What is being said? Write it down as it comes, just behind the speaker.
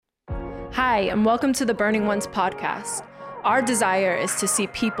Hi, and welcome to the Burning Ones podcast. Our desire is to see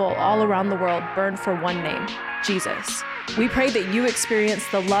people all around the world burn for one name, Jesus. We pray that you experience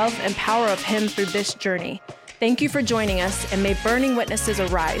the love and power of Him through this journey. Thank you for joining us, and may burning witnesses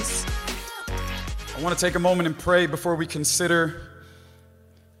arise. I want to take a moment and pray before we consider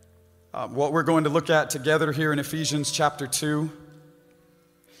what we're going to look at together here in Ephesians chapter 2.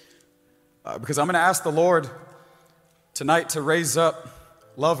 Because I'm going to ask the Lord tonight to raise up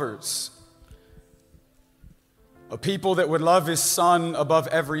lovers, a people that would love His Son above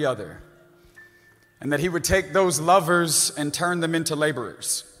every other, and that He would take those lovers and turn them into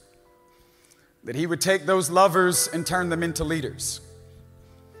laborers, that He would take those lovers and turn them into leaders.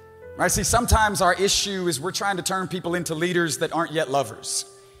 Right? See, sometimes our issue is we're trying to turn people into leaders that aren't yet lovers.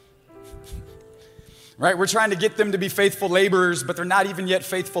 Right? We're trying to get them to be faithful laborers, but they're not even yet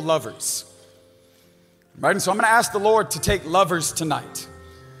faithful lovers. Right? And so I'm going to ask the Lord to take lovers tonight,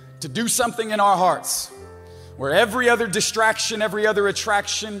 to do something in our hearts where every other distraction, every other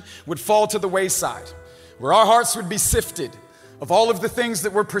attraction would fall to the wayside, where our hearts would be sifted of all of the things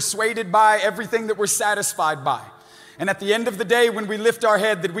that we're persuaded by, everything that we're satisfied by. And at the end of the day, when we lift our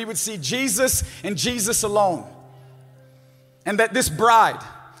head, that we would see Jesus and Jesus alone. And that this bride,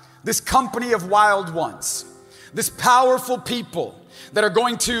 this company of wild ones, this powerful people that are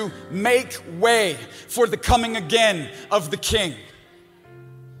going to make way for the coming again of the King,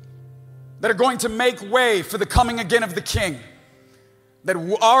 that are going to make way for the coming again of the King, that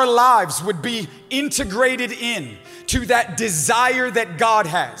our lives would be integrated in to that desire that God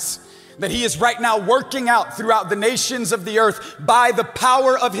has, that He is right now working out throughout the nations of the earth by the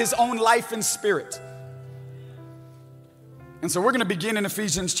power of His own life and Spirit. And so we're going to begin in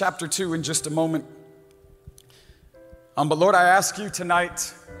Ephesians chapter 2 in just a moment. But Lord, I ask you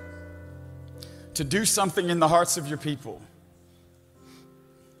tonight to do something in the hearts of your people.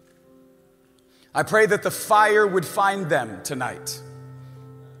 I pray that the fire would find them tonight,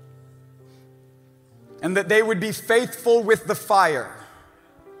 and that they would be faithful with the fire,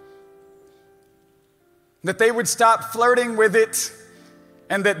 that they would stop flirting with it,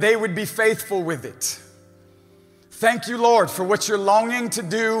 and that they would be faithful with it. Thank you, Lord, for what you're longing to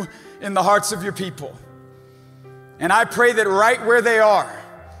do in the hearts of your people. And I pray that right where they are,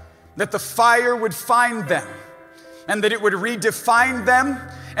 that the fire would find them, and that it would redefine them,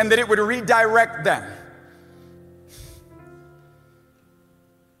 and that it would redirect them.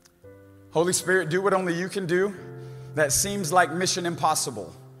 Holy Spirit, do what only you can do. That seems like mission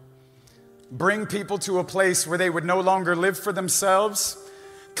impossible. Bring people to a place where they would no longer live for themselves.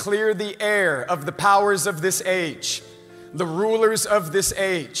 Clear the air of the powers of this age, the rulers of this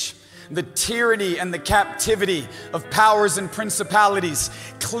age, the tyranny and the captivity of powers and principalities.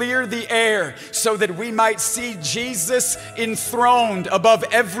 Clear the air so that we might see Jesus enthroned above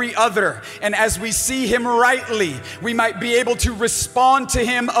every other. And as we see Him rightly, we might be able to respond to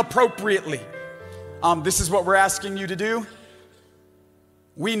Him appropriately. This is what we're asking you to do.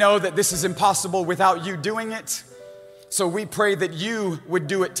 We know that this is impossible without you doing it. So we pray that you would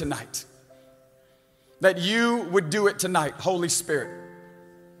do it tonight. That you would do it tonight, Holy Spirit.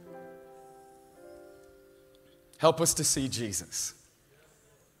 Help us to see Jesus.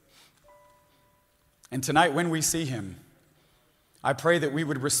 And tonight when we see Him, I pray that we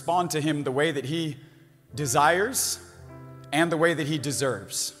would respond to Him the way that He desires and the way that He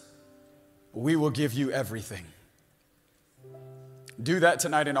deserves. We will give you everything. Do that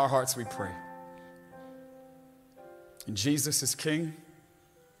tonight in our hearts, we pray. And Jesus is King.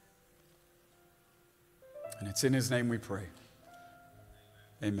 And it's in His name we pray.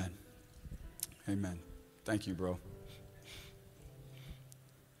 Amen. Amen. Thank you, bro.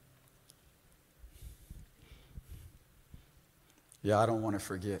 Yeah, I don't want to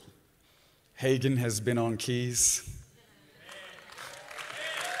forget. Hagen has been on keys.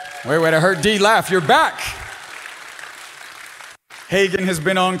 Wait, I heard D laugh. You're back. Hagen has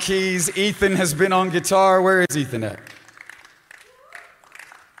been on keys. Ethan has been on guitar. Where is Ethan at?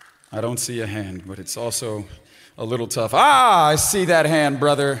 I don't see a hand, but it's also a little tough. I see that hand,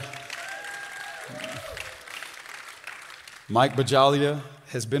 brother. Mike Bajalia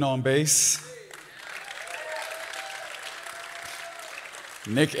has been on bass.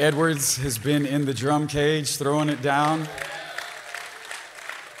 Nick Edwards has been in the drum cage, throwing it down.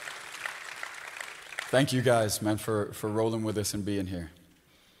 Thank you guys, man, for rolling with us and being here.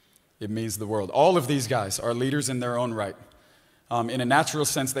 It means the world. All of these guys are leaders in their own right. In a natural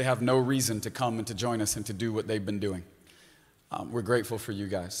sense, they have no reason to come and to join us and to do what they've been doing. We're grateful for you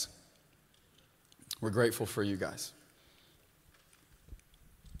guys. We're grateful for you guys.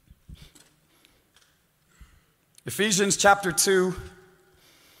 Ephesians chapter 2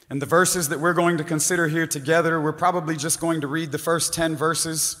 And the verses that we're going to consider here together, we're probably just going to read the first 10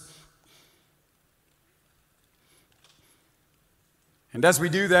 verses. And as we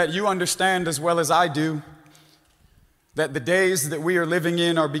do that, you understand as well as I do that the days that we are living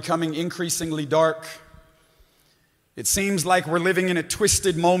in are becoming increasingly dark. It seems like we're living in a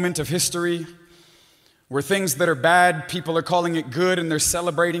twisted moment of history where things that are bad, people are calling it good and they're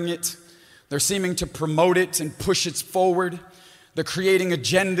celebrating it. They're seeming to promote it and push it forward. They're creating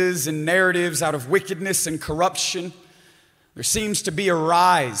agendas and narratives out of wickedness and corruption. There seems to be a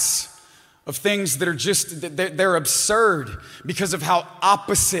rise of things that are they're absurd because of how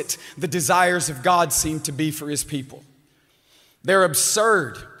opposite the desires of God seem to be for his people. They're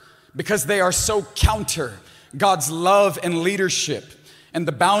absurd because they are so counter God's love and leadership and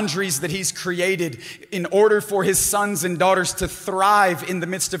the boundaries that he's created in order for his sons and daughters to thrive in the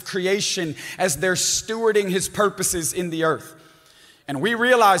midst of creation as they're stewarding his purposes in the earth. And we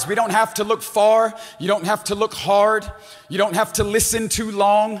realize we don't have to look far, you don't have to look hard, you don't have to listen too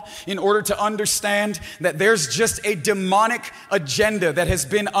long in order to understand that there's just a demonic agenda that has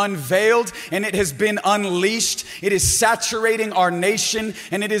been unveiled and it has been unleashed. It is saturating our nation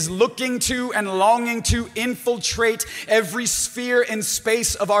and it is looking to and longing to infiltrate every sphere and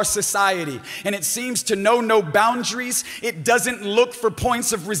space of our society. And it seems to know no boundaries. It doesn't look for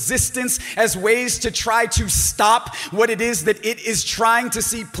points of resistance as ways to try to stop what it is that it is trying to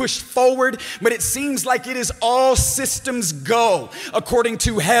see pushed forward, but it seems like it is all systems go according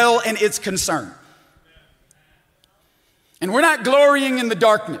to hell and its concern. And we're not glorying in the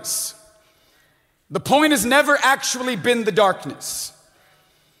darkness. The point has never actually been the darkness,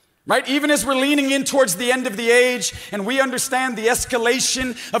 right? Even as we're leaning in towards the end of the age and we understand the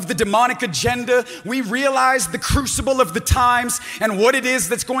escalation of the demonic agenda, we realize the crucible of the times and what it is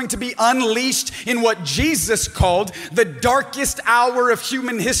that's going to be unleashed in what Jesus called the darkest hour of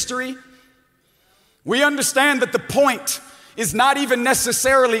human history. We understand that the point is not even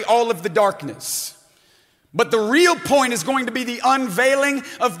necessarily all of the darkness, but the real point is going to be the unveiling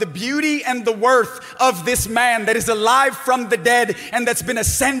of the beauty and the worth of this man that is alive from the dead and that's been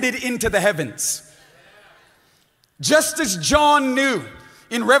ascended into the heavens. Just as John knew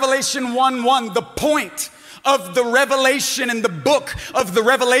in Revelation 1:1, the point of the revelation in the book of the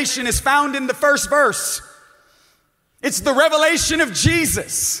Revelation is found in the first verse. It's the revelation of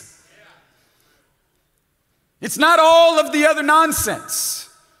Jesus. It's not all of the other nonsense.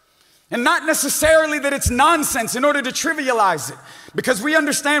 And not necessarily that it's nonsense in order to trivialize it. Because we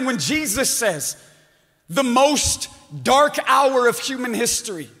understand when Jesus says the most dark hour of human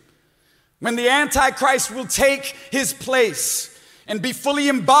history, when the Antichrist will take his place and be fully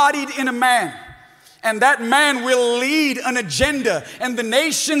embodied in a man, and that man will lead an agenda and the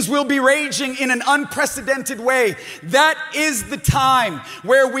nations will be raging in an unprecedented way. That is the time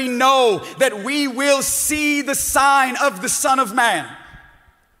where we know that we will see the sign of the Son of Man.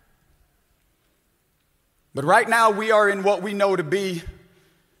 But right now we are in what we know to be,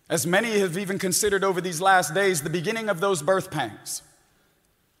 as many have even considered over these last days, the beginning of those birth pangs,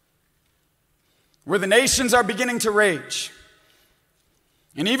 where the nations are beginning to rage.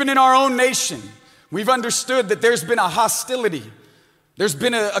 And even in our own nation, we've understood that there's been a hostility, there's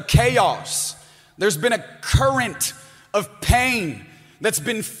been a chaos, there's been a current of pain that's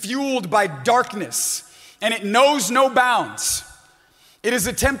been fueled by darkness, and it knows no bounds. It has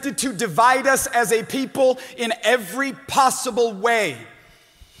attempted to divide us as a people in every possible way.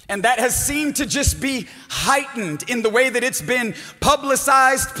 And that has seemed to just be heightened in the way that it's been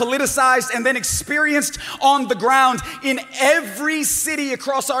publicized, politicized, and then experienced on the ground in every city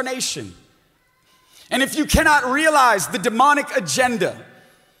across our nation. And if you cannot realize the demonic agenda,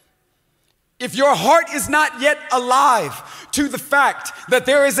 if your heart is not yet alive to the fact that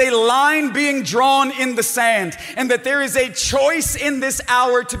there is a line being drawn in the sand and that there is a choice in this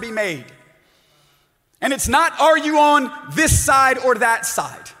hour to be made, and it's not, are you on this side or that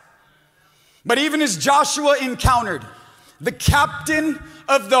side? But even as Joshua encountered the captain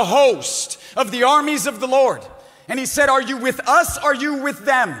of the host of the armies of the Lord, and he said, are you with us? Are you with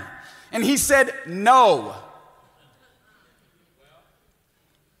them? And he said, no.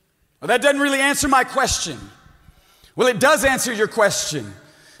 Well, that doesn't really answer my question. Well, it does answer your question,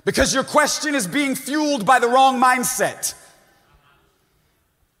 because your question is being fueled by the wrong mindset.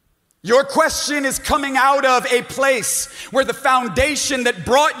 Your question is coming out of a place where the foundation that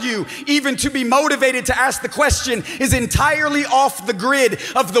brought you even to be motivated to ask the question is entirely off the grid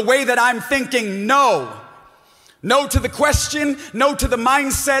of the way that I'm thinking. No. No to the question, no to the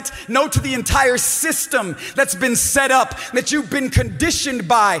mindset, no to the entire system that's been set up, that you've been conditioned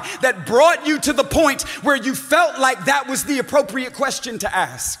by, that brought you to the point where you felt like that was the appropriate question to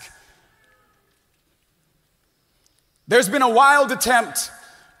ask. There's been a wild attempt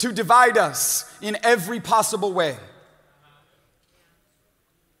to divide us in every possible way.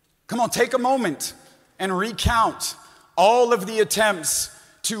 Come on, take a moment and recount all of the attempts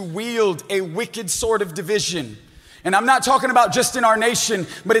to wield a wicked sword of division. And I'm not talking about just in our nation,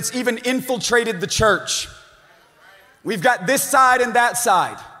 but it's even infiltrated the church. We've got this side and that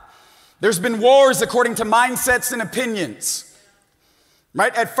side. There's been wars according to mindsets and opinions.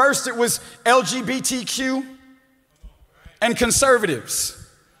 Right? At first it was LGBTQ and conservatives.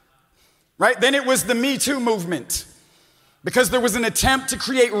 Right? Then it was the Me Too movement, because there was an attempt to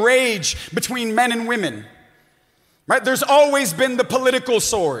create rage between men and women. Right? There's always been the political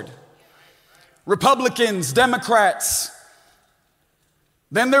sword. Republicans, Democrats.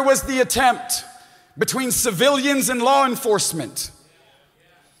 Then there was the attempt between civilians and law enforcement.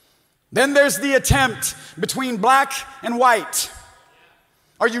 Then there's the attempt between black and white.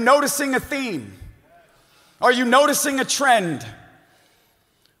 Are you noticing a theme? Are you noticing a trend?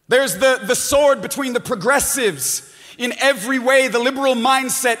 There's the sword between the progressives in every way, the liberal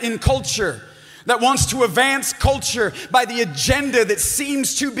mindset in culture that wants to advance culture by the agenda that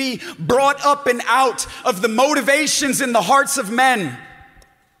seems to be brought up and out of the motivations in the hearts of men.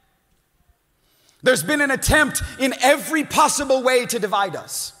 There's been an attempt in every possible way to divide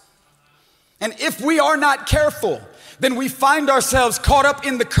us. And if we are not careful, then we find ourselves caught up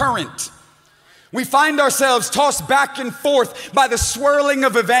in the current. We find ourselves tossed back and forth by the swirling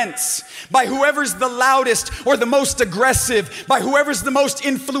of events, by whoever's the loudest or the most aggressive, by whoever's the most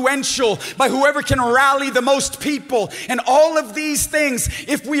influential, by whoever can rally the most people. And all of these things,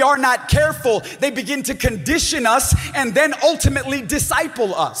 if we are not careful, they begin to condition us and then ultimately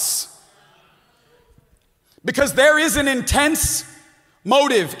disciple us. Because there is an intense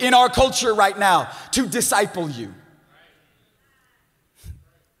motive in our culture right now to disciple you.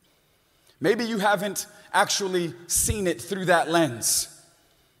 Maybe you haven't actually seen it through that lens.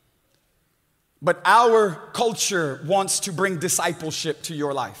 But our culture wants to bring discipleship to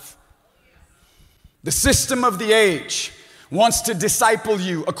your life. The system of the age wants to disciple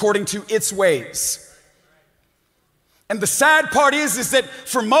you according to its ways. And the sad part is that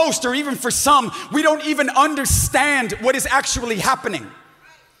for most, or even for some, we don't even understand what is actually happening.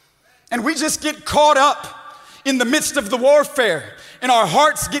 And we just get caught up in the midst of the warfare. And our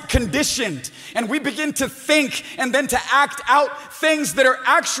hearts get conditioned, and we begin to think and then to act out things that are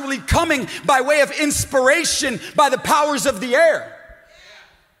actually coming by way of inspiration by the powers of the air.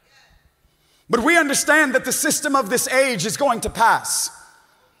 But we understand that the system of this age is going to pass.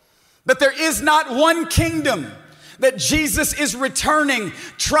 That there is not one kingdom that Jesus is returning,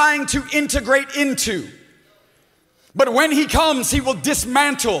 trying to integrate into. But when he comes, he will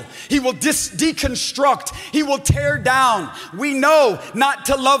dismantle, he will deconstruct, he will tear down. We know not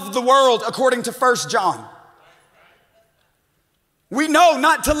to love the world according to 1 John. We know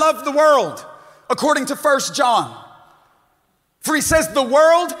not to love the world according to 1 John. For he says the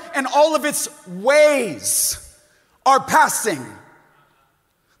world and all of its ways are passing.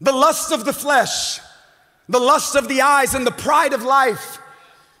 The lust of the flesh, the lust of the eyes, and the pride of life.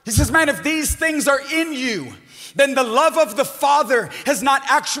 He says, man, if these things are in you, then the love of the Father has not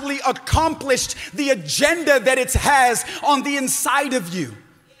actually accomplished the agenda that it has on the inside of you.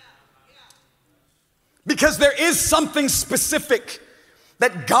 Because there is something specific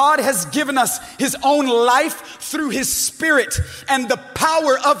that God has given us, his own life through his Spirit, and the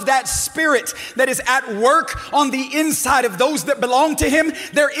power of that Spirit that is at work on the inside of those that belong to him.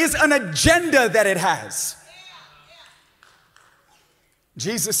 There is an agenda that it has.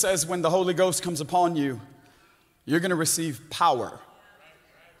 Jesus says when the Holy Ghost comes upon you, you're going to receive power.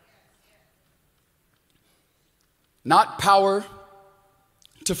 Not power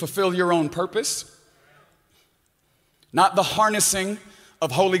to fulfill your own purpose. Not the harnessing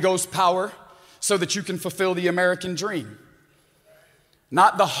of Holy Ghost power so that you can fulfill the American dream.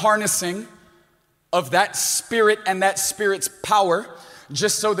 Not the harnessing of that Spirit and that Spirit's power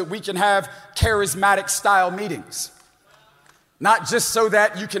just so that we can have charismatic style meetings. Not just so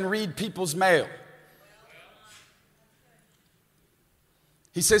that you can read people's mail.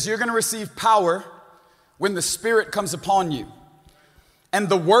 He says you're going to receive power when the Spirit comes upon you. And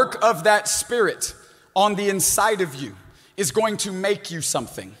the work of that Spirit on the inside of you is going to make you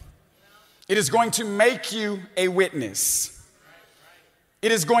something. It is going to make you a witness.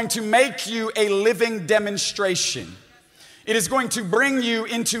 It is going to make you a living demonstration. It is going to bring you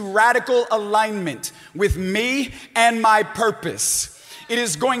into radical alignment with me and my purpose. It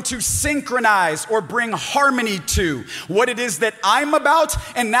is going to synchronize or bring harmony to what it is that I'm about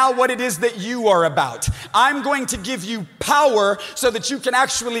and now what it is that you are about. I'm going to give you power so that you can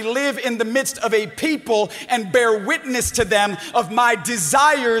actually live in the midst of a people and bear witness to them of my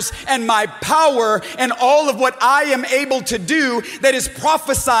desires and my power and all of what I am able to do that is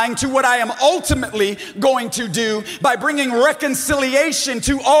prophesying to what I am ultimately going to do by bringing reconciliation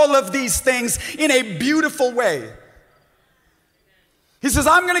to all of these things in a beautiful way. He says,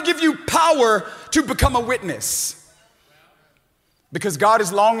 I'm going to give you power to become a witness. Because God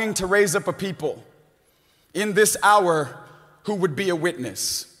is longing to raise up a people in this hour who would be a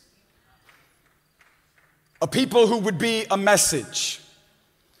witness. A people who would be a message.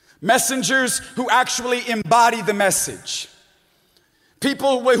 Messengers who actually embody the message.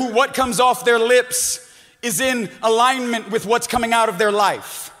 People who what comes off their lips is in alignment with what's coming out of their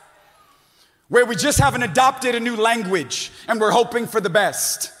life. Where we just haven't adopted a new language and we're hoping for the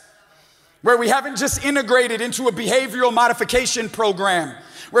best. Where we haven't just integrated into a behavioral modification program.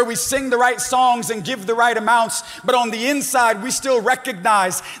 Where we sing the right songs and give the right amounts, but on the inside we still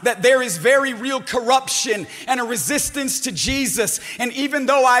recognize that there is very real corruption and a resistance to Jesus. And even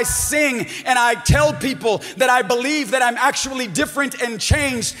though I sing and I tell people that I believe that I'm actually different and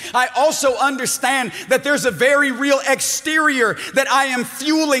changed, I also understand that there's a very real exterior that I am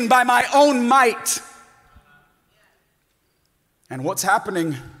fueling by my own might. And what's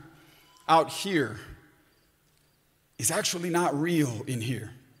happening out here is actually not real in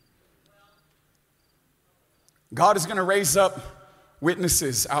here. God is going to raise up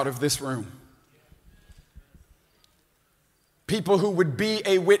witnesses out of this room. People who would be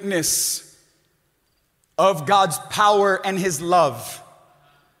a witness of God's power and his love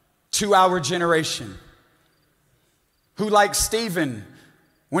to our generation. Who, like Stephen,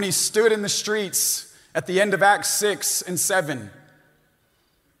 when he stood in the streets at the end of Acts 6 and 7,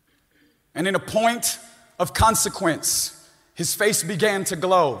 and in a point of consequence, his face began to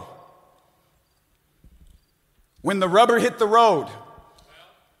glow. When the rubber hit the road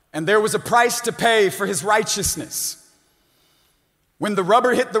and there was a price to pay for his righteousness. When the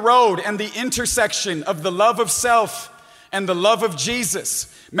rubber hit the road and the intersection of the love of self and the love of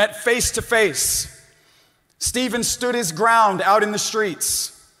Jesus met face to face, Stephen stood his ground out in the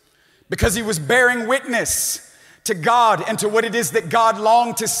streets because he was bearing witness to God and to what it is that God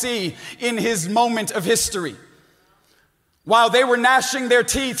longed to see in his moment of history. While they were gnashing their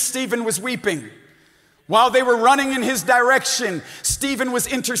teeth, Stephen was weeping. While they were running in his direction, Stephen was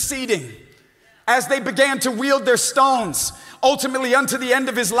interceding. As they began to wield their stones, ultimately unto the end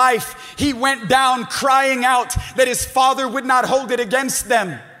of his life, he went down crying out that his father would not hold it against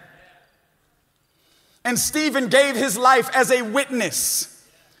them. And Stephen gave his life as a witness,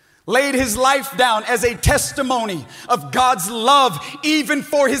 laid his life down as a testimony of God's love, even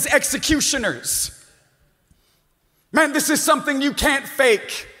for his executioners. Man, this is something you can't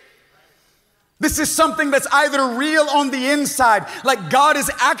fake. This is something that's either real on the inside, like God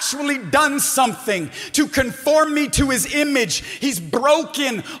has actually done something to conform me to his image. He's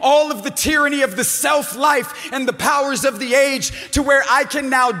broken all of the tyranny of the self-life and the powers of the age to where I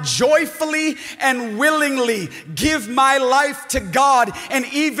can now joyfully and willingly give my life to God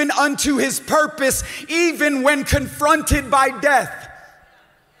and even unto his purpose, even when confronted by death.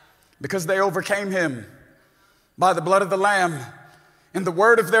 Because they overcame him by the blood of the Lamb and the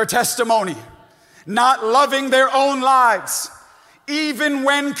word of their testimony. Not loving their own lives, even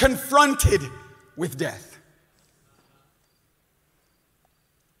when confronted with death.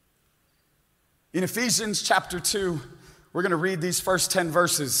 In Ephesians chapter 2, we're going to read these first 10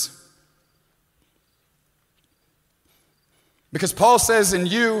 verses. Because Paul says, in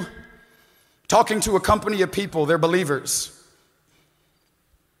you, talking to a company of people, they're believers,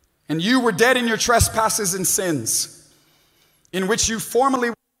 and you were dead in your trespasses and sins, in which you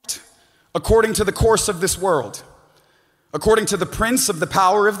formerly according to the course of this world, according to the prince of the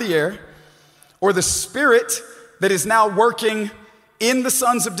power of the air, or the spirit that is now working in the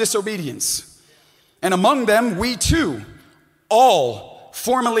sons of disobedience. And among them, we too, all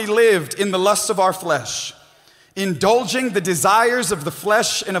formerly lived in the lusts of our flesh, indulging the desires of the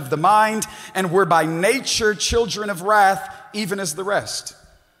flesh and of the mind, and were by nature children of wrath, even as the rest.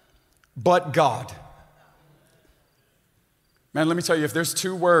 But God. Man, let me tell you, if there's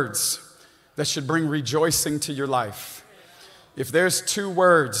two words that should bring rejoicing to your life, if there's two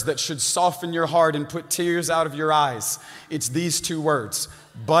words that should soften your heart and put tears out of your eyes, it's these two words,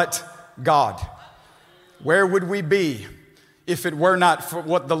 but God. Where would we be if it were not for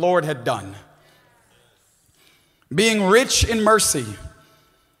what the Lord had done? being rich in mercy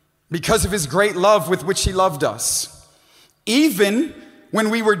because of his great love with which he loved us, even when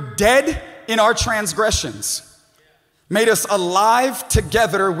we were dead in our transgressions, made us alive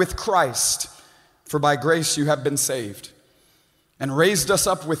together with Christ. For by grace you have been saved, and raised us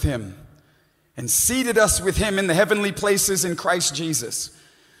up with him, and seated us with him in the heavenly places in Christ Jesus,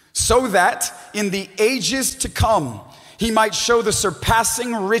 so that in the ages to come he might show the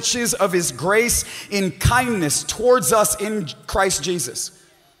surpassing riches of his grace in kindness towards us in Christ Jesus.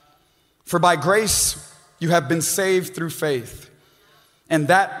 For by grace you have been saved through faith, and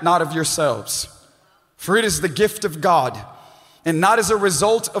that not of yourselves. For it is the gift of God, and not as a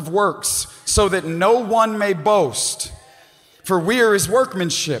result of works, so that no one may boast. For we are his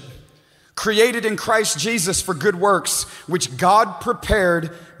workmanship, created in Christ Jesus for good works, which God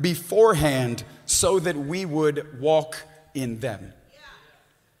prepared beforehand so that we would walk in them.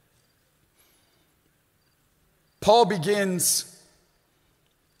 Paul begins,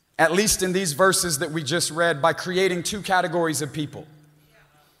 at least in these verses that we just read, by creating two categories of people.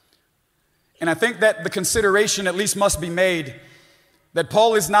 And I think that the consideration at least must be made that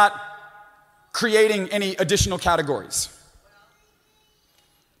Paul is not creating any additional categories.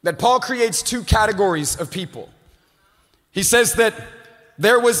 That Paul creates two categories of people. He says that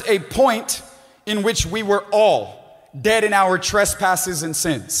there was a point in which we were all dead in our trespasses and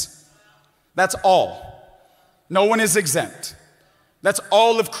sins. That's all. No one is exempt. That's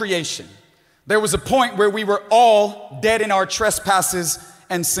all of creation. There was a point where we were all dead in our trespasses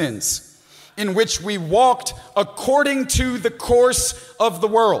and sins, in which we walked according to the course of the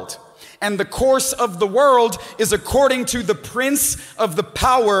world. And the course of the world is according to the prince of the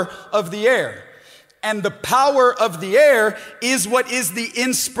power of the air. And the power of the air is what is the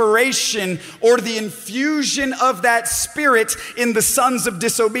inspiration or the infusion of that spirit in the sons of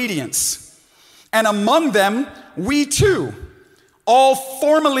disobedience. And among them, we too all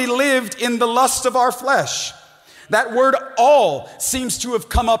formerly lived in the lust of our flesh. That word all seems to have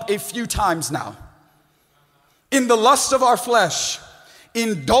come up a few times now. In the lust of our flesh,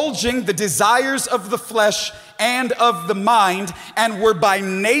 indulging the desires of the flesh and of the mind, and were by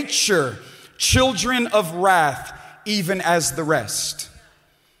nature children of wrath, even as the rest.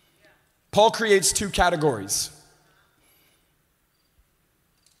 Paul creates two categories.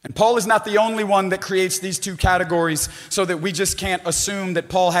 And Paul is not the only one that creates these two categories so that we just can't assume that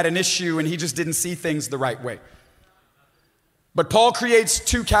Paul had an issue and he just didn't see things the right way. But Paul creates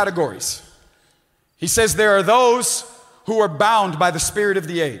two categories. He says there are those who are bound by the spirit of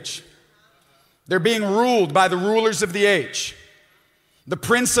the age. They're being ruled by the rulers of the age, the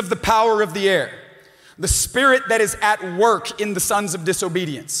prince of the power of the air, the spirit that is at work in the sons of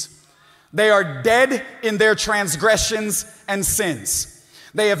disobedience. They are dead in their transgressions and sins.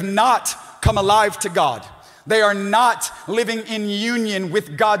 They have not come alive to God. They are not living in union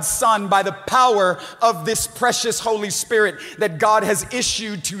with God's Son by the power of this precious Holy Spirit that God has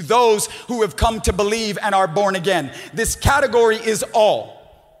issued to those who have come to believe and are born again. This category is all.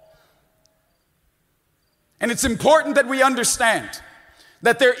 And it's important that we understand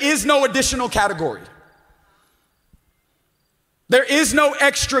that there is no additional category. There is no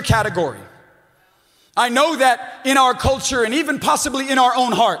extra category. I know that in our culture and even possibly in our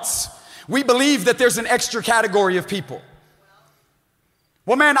own hearts, we believe that there's an extra category of people.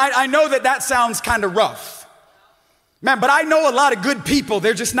 Well, man, I know that sounds kind of rough. Man, but I know a lot of good people.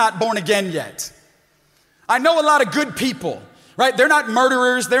 They're just not born again yet. I know a lot of good people, right? They're not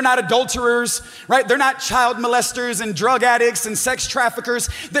murderers. They're not adulterers, right? They're not child molesters and drug addicts and sex traffickers.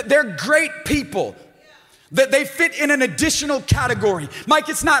 They're great people. That they fit in an additional category. Mike,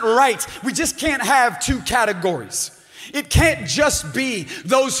 it's not right. We just can't have two categories. It can't just be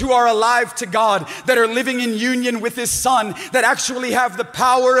those who are alive to God, that are living in union with his Son, that actually have the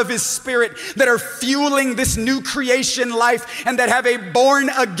power of his Spirit, that are fueling this new creation life, and that have a born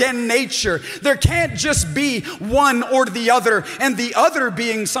again nature. There can't just be one or the other, and the other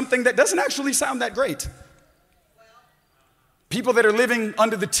being something that doesn't actually sound that great. People that are living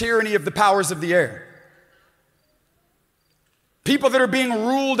under the tyranny of the powers of the air. People that are being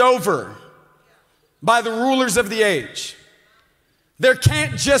ruled over by the rulers of the age. There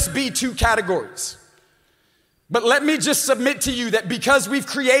can't just be two categories. But let me just submit to you that because we've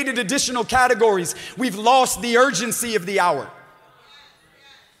created additional categories, we've lost the urgency of the hour.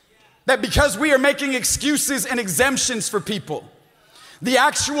 That because we are making excuses and exemptions for people, the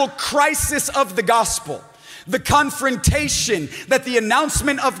actual crisis of the gospel, The confrontation that the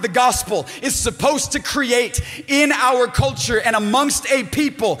announcement of the gospel is supposed to create in our culture and amongst a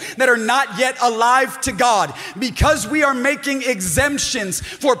people that are not yet alive to God, because we are making exemptions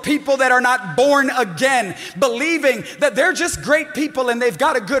for people that are not born again, believing that they're just great people and they've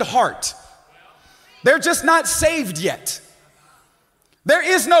got a good heart. They're just not saved yet. There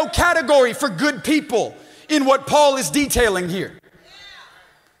is no category for good people in what Paul is detailing here.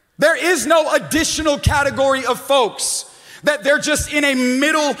 There is no additional category of folks that they're just in a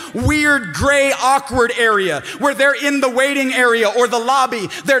middle, weird, gray, awkward area where they're in the waiting area or the lobby.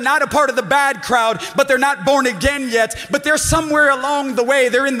 They're not a part of the bad crowd, but they're not born again yet, but they're somewhere along the way.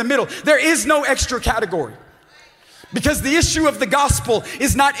 They're in the middle. There is no extra category, because the issue of the gospel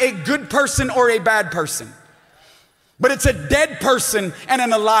is not a good person or a bad person, but it's a dead person and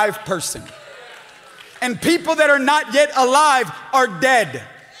an alive person. And people that are not yet alive are dead.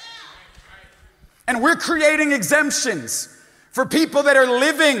 And we're creating exemptions for people that are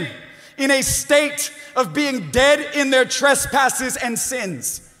living in a state of being dead in their trespasses and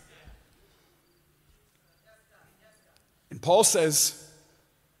sins. And Paul says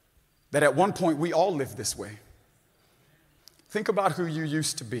that at one point we all lived this way. Think about who you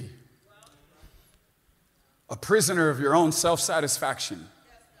used to be. A prisoner of your own self-satisfaction.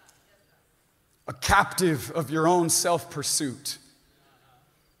 A captive of your own self-pursuit.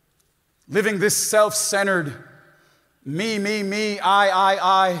 Living this self-centered, me,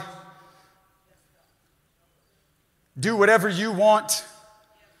 I. Do whatever you want.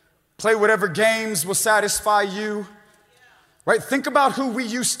 Play whatever games will satisfy you. Right? Think about who we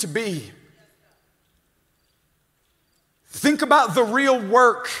used to be. Think about the real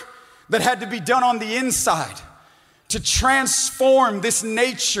work that had to be done on the inside to transform this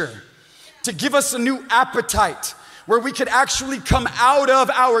nature, to give us a new appetite, where we could actually come out of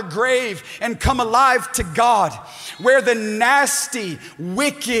our grave and come alive to God, where the nasty,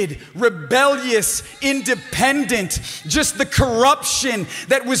 wicked, rebellious, independent, just the corruption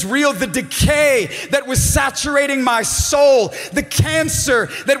that was real, the decay that was saturating my soul, the cancer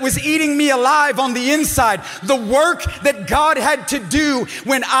that was eating me alive on the inside, the work that God had to do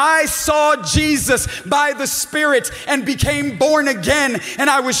when I saw Jesus by the Spirit and became born again, and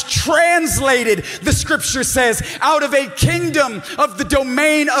I was translated, the scripture says, out of a kingdom of the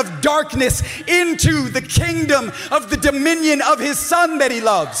domain of darkness into the kingdom of the dominion of his Son that he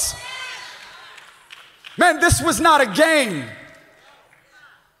loves. Man, this was not a game.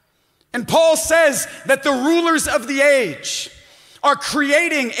 And Paul says that the rulers of the age are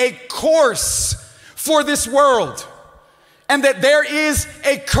creating a course for this world, and that there is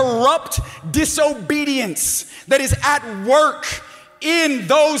a corrupt disobedience that is at work in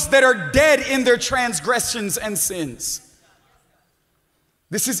those that are dead in their transgressions and sins.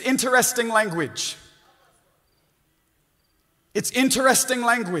 This is interesting language. It's interesting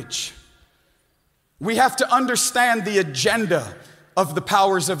language. We have to understand the agenda of the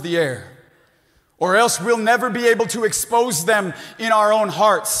powers of the air, or else we'll never be able to expose them in our own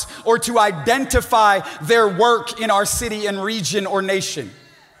hearts or to identify their work in our city and region or nation.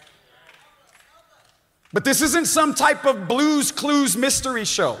 But this isn't some type of Blues Clues mystery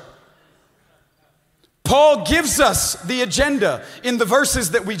show. Paul gives us the agenda in the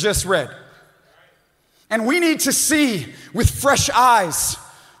verses that we just read. And we need to see with fresh eyes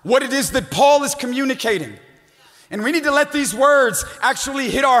what it is that Paul is communicating. And we need to let these words actually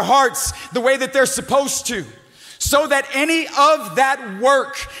hit our hearts the way that they're supposed to, so that any of that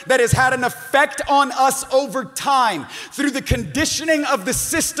work that has had an effect on us over time through the conditioning of the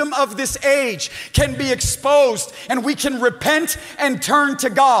system of this age can be exposed, and we can repent and turn to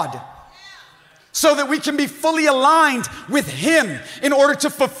God, so that we can be fully aligned with him in order to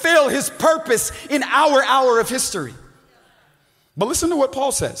fulfill his purpose in our hour of history. But listen to what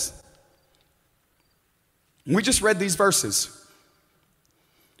Paul says. We just read these verses.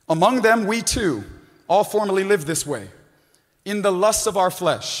 Among them, we too all formerly lived this way, in the lusts of our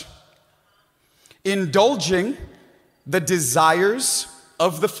flesh, indulging the desires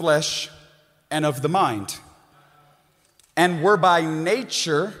of the flesh and of the mind, and were by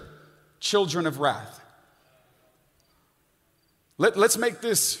nature children of wrath. Let's make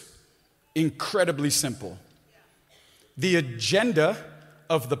this incredibly simple. The agenda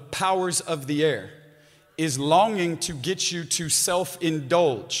of the powers of the air is longing to get you to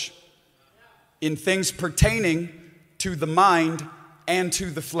self-indulge in things pertaining to the mind and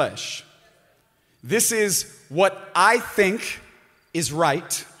to the flesh. This is what I think is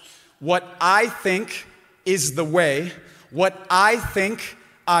right, what I think is the way, what I think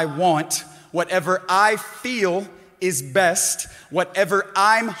I want, whatever I feel is best, whatever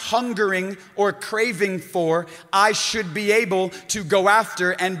I'm hungering or craving for, I should be able to go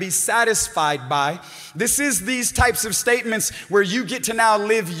after and be satisfied by. This is these types of statements where you get to now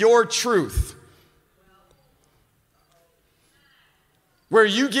live your truth, where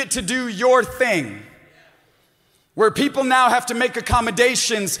you get to do your thing, where people now have to make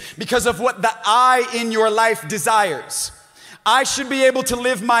accommodations because of what the I in your life desires. I should be able to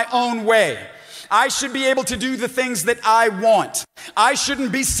live my own way. I should be able to do the things that I want. I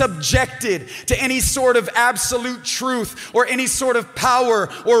shouldn't be subjected to any sort of absolute truth or any sort of power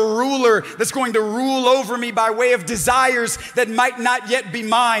or ruler that's going to rule over me by way of desires that might not yet be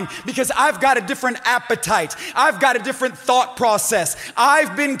mine, because I've got a different appetite. I've got a different thought process.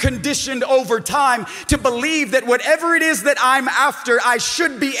 I've been conditioned over time to believe that whatever it is that I'm after, I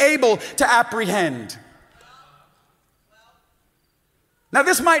should be able to apprehend. Now,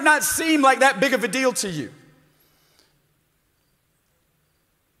 this might not seem like that big of a deal to you,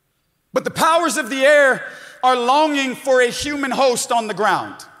 but the powers of the air are longing for a human host on the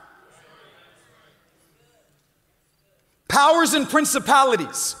ground. Powers and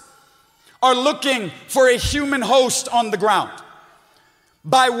principalities are looking for a human host on the ground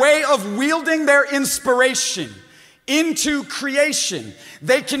by way of wielding their inspiration into creation.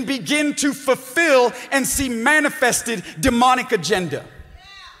 They can begin to fulfill and see manifested demonic agenda.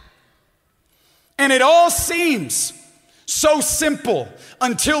 And it all seems so simple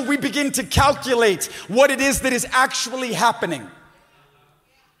until we begin to calculate what it is that is actually happening.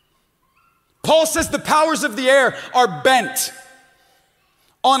 Paul says the powers of the air are bent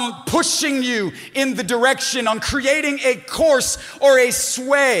on pushing you in the direction, on creating a course or a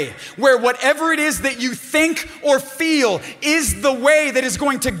sway where whatever it is that you think or feel is the way that is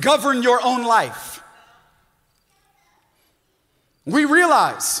going to govern your own life. We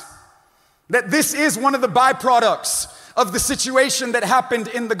realize that this is one of the byproducts of the situation that happened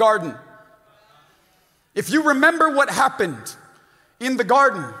in the garden. If you remember what happened in the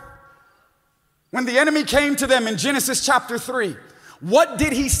garden, when the enemy came to them in Genesis chapter 3, what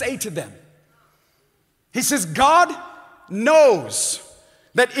did he say to them? He says, God knows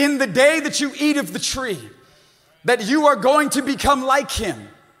that in the day that you eat of the tree, that you are going to become like him.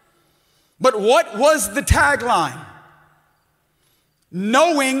 But what was the tagline?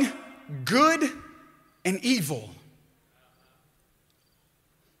 Knowing good and evil.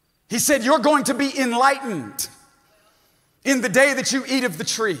 He said, you're going to be enlightened in the day that you eat of the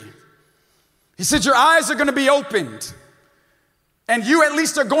tree. He said, your eyes are going to be opened. And you at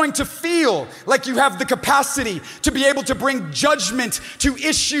least are going to feel like you have the capacity to be able to bring judgment to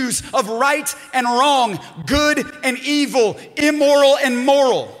issues of right and wrong, good and evil, immoral and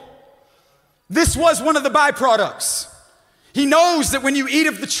moral. This was one of the byproducts. He knows that when you eat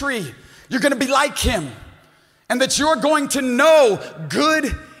of the tree, you're going to be like him, and that you're going to know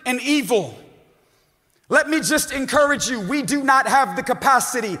good and evil. Let me just encourage you, we do not have the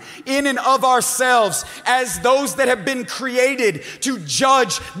capacity in and of ourselves as those that have been created to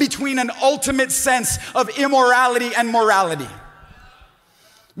judge between an ultimate sense of immorality and morality.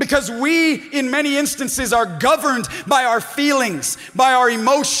 Because we, in many instances, are governed by our feelings, by our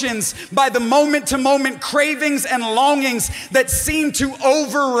emotions, by the moment-to-moment cravings and longings that seem to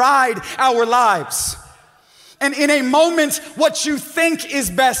override our lives. And in a moment, what you think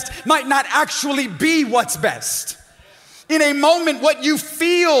is best might not actually be what's best. In a moment, what you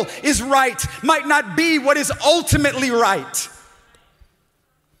feel is right might not be what is ultimately right.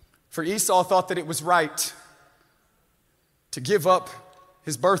 For Esau thought that it was right to give up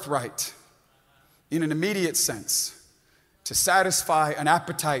his birthright in an immediate sense to satisfy an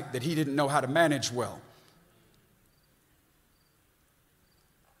appetite that he didn't know how to manage well.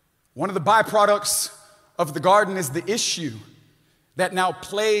 One of the byproducts of the garden is the issue that now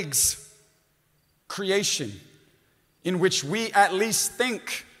plagues creation, in which we at least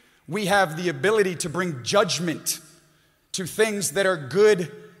think we have the ability to bring judgment to things that are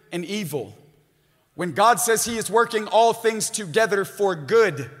good and evil. When God says he is working all things together for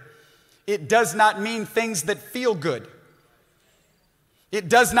good, it does not mean things that feel good. It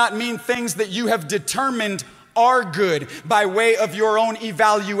does not mean things that you have determined are good by way of your own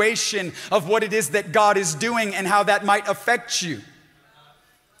evaluation of what it is that God is doing and how that might affect you.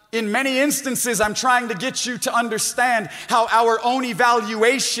 In many instances, I'm trying to get you to understand how our own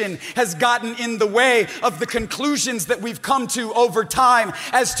evaluation has gotten in the way of the conclusions that we've come to over time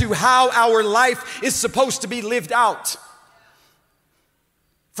as to how our life is supposed to be lived out.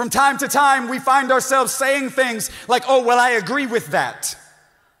 From time to time, we find ourselves saying things like, oh, well, I agree with that.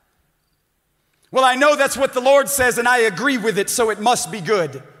 Well, I know that's what the Lord says and I agree with it, so it must be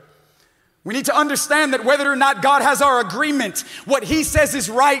good. We need to understand that whether or not God has our agreement, what he says is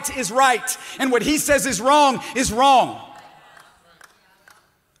right, and what he says is wrong is wrong.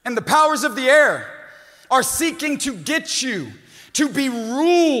 And the powers of the air are seeking to get you to be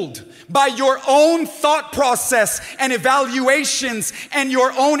ruled by your own thought process and evaluations and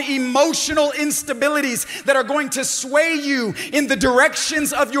your own emotional instabilities that are going to sway you in the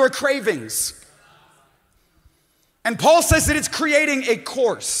directions of your cravings. And Paul says that it's creating a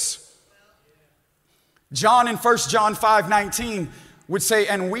course. John in 1 John 5:19 would say,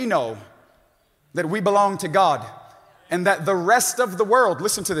 and we know that we belong to God and that the rest of the world,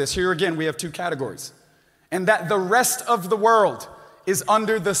 listen to this, here again we have two categories, and that the rest of the world is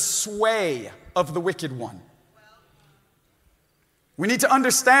under the sway of the wicked one. We need to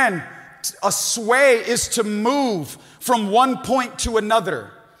understand a sway is to move from one point to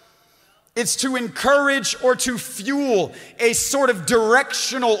another. It's to encourage or to fuel a sort of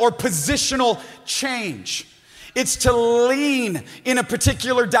directional or positional change. It's to lean in a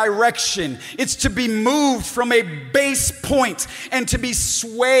particular direction. It's to be moved from a base point and to be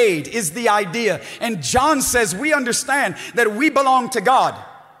swayed is the idea. And John says we understand that we belong to God,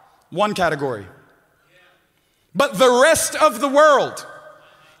 one category. But the rest of the world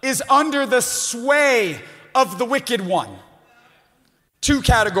is under the sway of the wicked one, two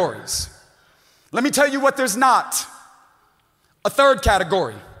categories. Let me tell you what there's not. A third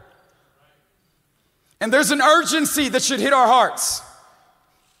category. And there's an urgency that should hit our hearts.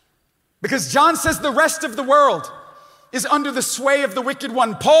 Because John says the rest of the world is under the sway of the wicked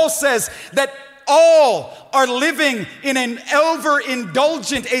one. Paul says that all are living in an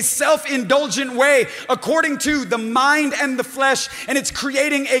overindulgent, a self-indulgent way according to the mind and the flesh, and it's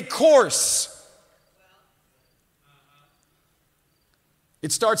creating a course.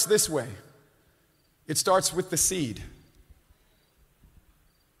 It starts this way. It starts with the seed.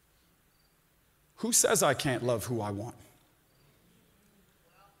 Who says I can't love who I want?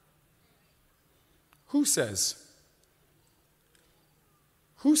 Who says?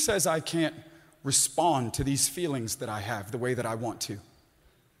 Who says I can't respond to these feelings that I have the way that I want to?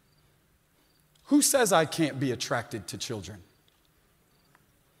 Who says I can't be attracted to children?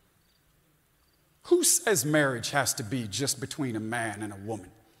 Who says marriage has to be just between a man and a woman?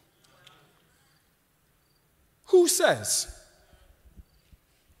 Who says?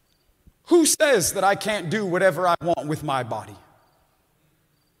 Who says that I can't do whatever I want with my body?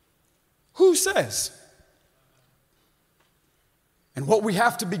 Who says? And what we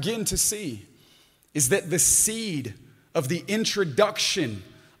have to begin to see is that the seed of the introduction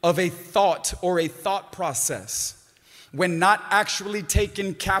of a thought or a thought process, when not actually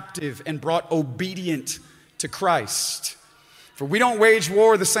taken captive and brought obedient to Christ. For we don't wage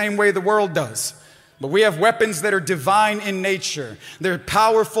war the same way the world does. But we have weapons that are divine in nature. They're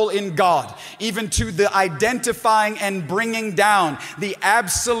powerful in God, even to the identifying and bringing down, the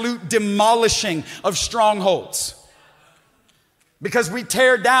absolute demolishing of strongholds. Because we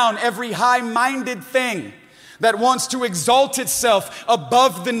tear down every high-minded thing that wants to exalt itself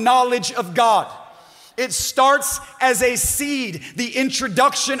above the knowledge of God. It starts as a seed, the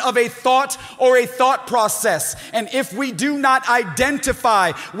introduction of a thought or a thought process. And if we do not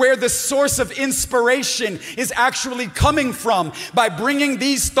identify where the source of inspiration is actually coming from by bringing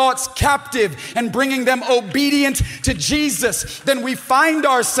these thoughts captive and bringing them obedient to Jesus, then we find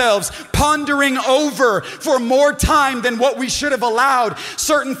ourselves pondering over for more time than what we should have allowed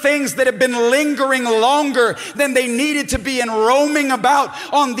certain things that have been lingering longer than they needed to be and roaming about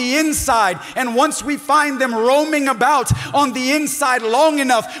on the inside. And once we find them roaming about on the inside long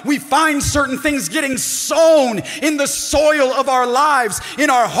enough, we find certain things getting sown in the soil of our lives, in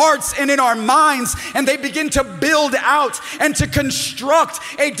our hearts and in our minds, and they begin to build out and to construct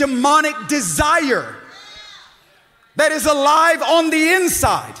a demonic desire that is alive on the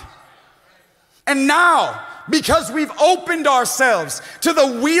inside. And now, because we've opened ourselves to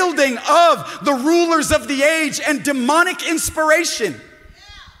the wielding of the rulers of the age and demonic inspiration,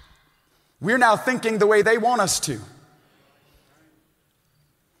 we're now thinking the way they want us to.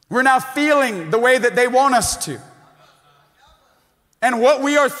 We're now feeling the way that they want us to. And what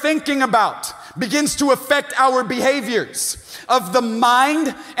we are thinking about begins to affect our behaviors of the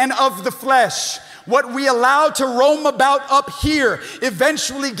mind and of the flesh. What we allow to roam about up here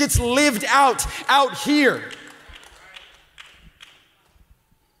eventually gets lived out here.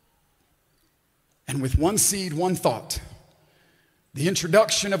 And with one seed, one thought, the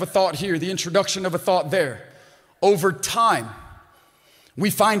introduction of a thought here, the introduction of a thought there, over time, we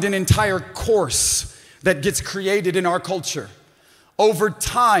find an entire course that gets created in our culture Over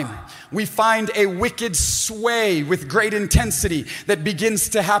time, we find a wicked sway with great intensity that begins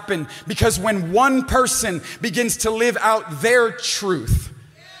to happen because when one person begins to live out their truth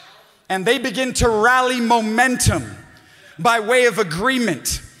and they begin to rally momentum by way of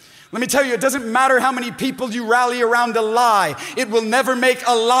agreement, let me tell you, it doesn't matter how many people you rally around a lie, it will never make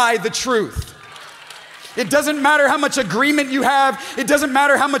a lie the truth. It doesn't matter how much agreement you have. It doesn't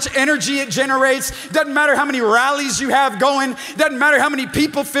matter how much energy it generates. It doesn't matter how many rallies you have going. It doesn't matter how many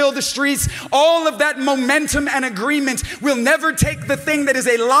people fill the streets. All of that momentum and agreement will never take the thing that is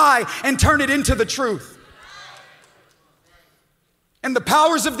a lie and turn it into the truth. And the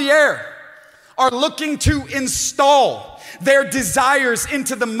powers of the air are looking to install their desires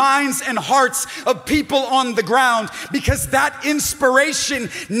into the minds and hearts of people on the ground because that inspiration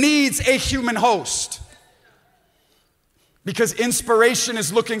needs a human host. Because inspiration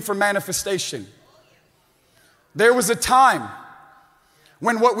is looking for manifestation. There was a time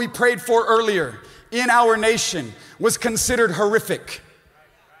when what we prayed for earlier in our nation was considered horrific.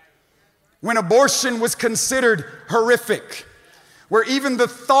 When abortion was considered horrific. Where even the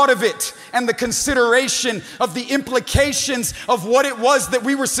thought of it and the consideration of the implications of what it was that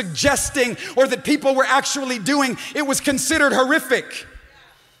we were suggesting or that people were actually doing, it was considered horrific.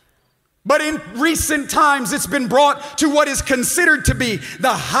 But in recent times, it's been brought to what is considered to be the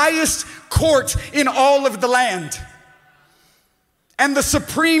highest court in all of the land. And the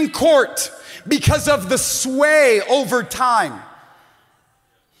Supreme Court, because of the sway over time,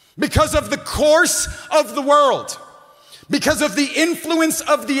 because of the course of the world, because of the influence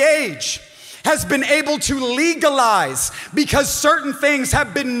of the age, has been able to legalize, because certain things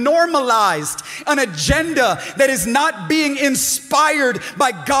have been normalized, an agenda that is not being inspired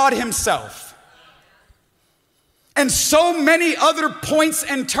by God Himself. And so many other points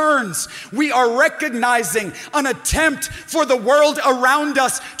and turns, we are recognizing an attempt for the world around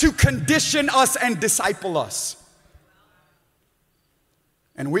us to condition us and disciple us.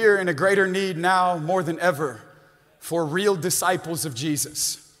 And we are in a greater need now more than ever for real disciples of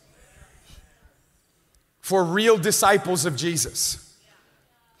Jesus. For real disciples of Jesus.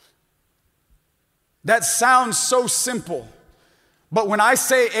 That sounds so simple, but when I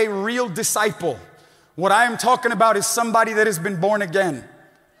say a real disciple, what I am talking about is somebody that has been born again.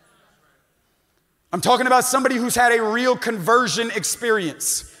 I'm talking about somebody who's had a real conversion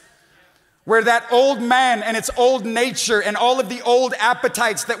experience, where that old man and its old nature and all of the old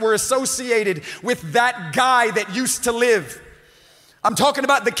appetites that were associated with that guy that used to live. I'm talking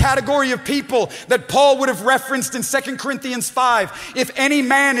about the category of people that Paul would have referenced in 2 Corinthians 5. If any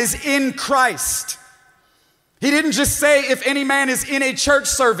man is in Christ. He didn't just say if any man is in a church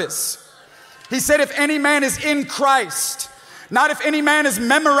service. He said if any man is in Christ. Not if any man has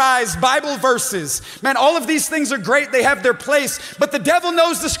memorized Bible verses. Man, all of these things are great. They have their place. But the devil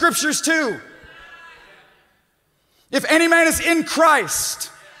knows the scriptures too. If any man is in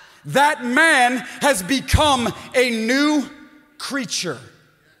Christ, that man has become a new creature.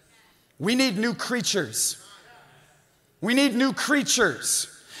 We need new creatures. We need new creatures.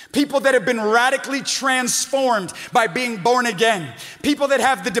 People that have been radically transformed by being born again. People that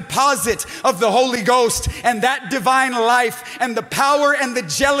have the deposit of the Holy Ghost and that divine life, and the power and the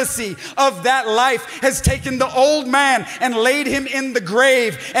jealousy of that life has taken the old man and laid him in the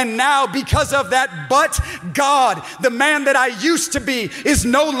grave. And now because of that, but God, the man that I used to be, is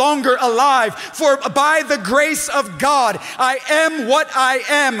no longer alive. For by the grace of God, I am what I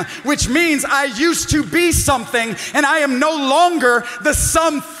am, which means I used to be something and I am no longer the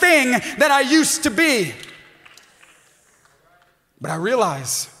something that I used to be. But I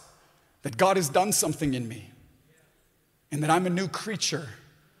realize that God has done something in me and that I'm a new creature.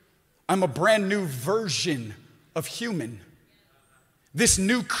 I'm a brand new version of human. This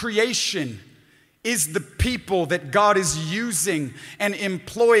new creation is the people that God is using and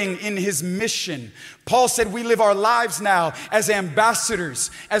employing in His mission. Paul said we live our lives now as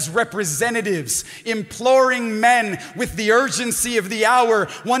ambassadors, as representatives, imploring men with the urgency of the hour.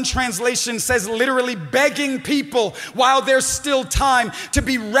 One translation says literally begging people while there's still time to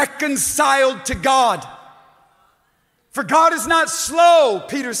be reconciled to God. For God is not slow,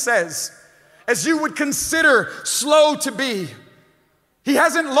 Peter says, as you would consider slow to be. He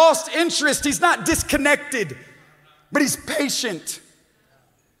hasn't lost interest. He's not disconnected, but He's patient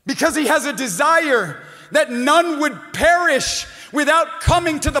because He has a desire that none would perish without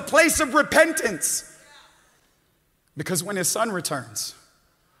coming to the place of repentance. Because when His Son returns,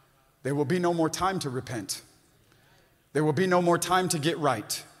 there will be no more time to repent. There will be no more time to get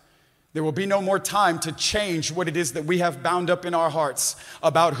right. There will be no more time to change what it is that we have bound up in our hearts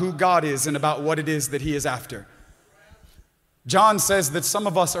about who God is and about what it is that He is after. John says that some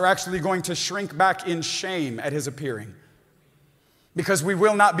of us are actually going to shrink back in shame at his appearing because we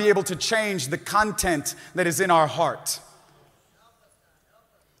will not be able to change the content that is in our heart.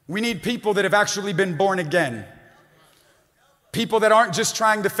 We need people that have actually been born again. People that aren't just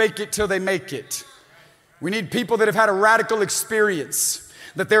trying to fake it till they make it. We need people that have had a radical experience,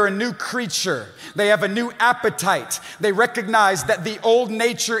 that they're a new creature. They have a new appetite. They recognize that the old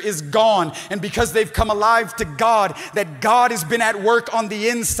nature is gone. And because they've come alive to God, that God has been at work on the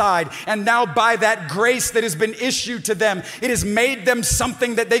inside. And now by that grace that has been issued to them, it has made them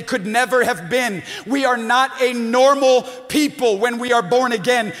something that they could never have been. We are not a normal people when we are born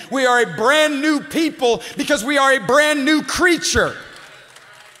again. We are a brand new people because we are a brand new creature.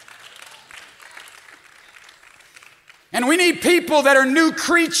 And we need people that are new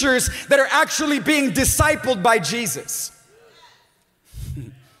creatures that are actually being discipled by Jesus.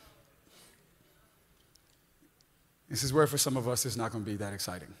 This is where for some of us it's not going to be that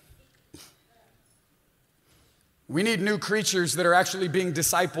exciting. We need new creatures that are actually being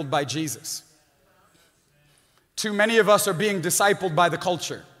discipled by Jesus. Too many of us are being discipled by the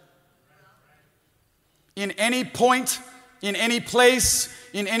culture. In any point, in any place,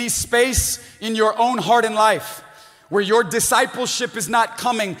 in any space, in your own heart and life, where your discipleship is not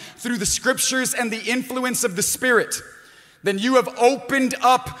coming through the scriptures and the influence of the Spirit, then you have opened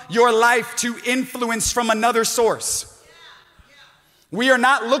up your life to influence from another source. We are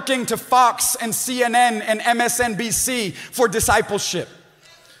not looking to Fox and CNN and MSNBC for discipleship.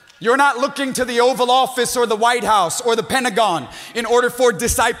 You're not looking to the Oval Office or the White House or the Pentagon in order for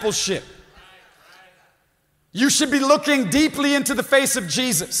discipleship. You should be looking deeply into the face of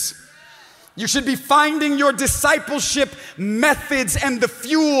Jesus. You should be finding your discipleship methods and the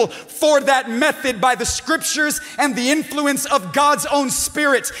fuel for that method by the scriptures and the influence of God's own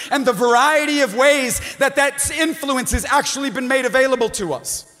Spirit and the variety of ways that influence has actually been made available to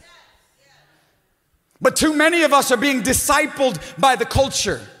us. But too many of us are being discipled by the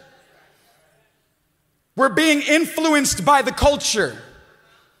culture. We're being influenced by the culture.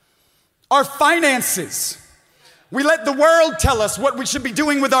 Our finances. We let the world tell us what we should be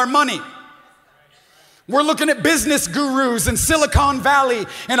doing with our money. We're looking at business gurus and Silicon Valley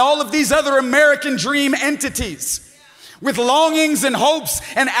and all of these other American dream entities with longings and hopes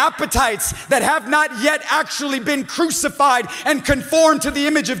and appetites that have not yet actually been crucified and conformed to the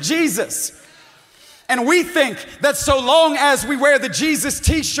image of Jesus. And we think that so long as we wear the Jesus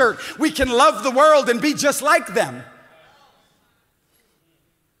t-shirt, we can love the world and be just like them.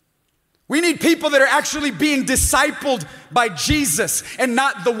 We need people that are actually being discipled by Jesus and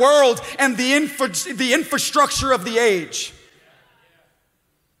not the world and the infrastructure of the age.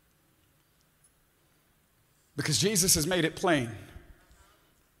 Because Jesus has made it plain.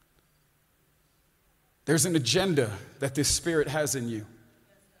 There's an agenda that this Spirit has in you.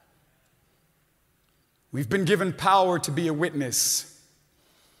 We've been given power to be a witness,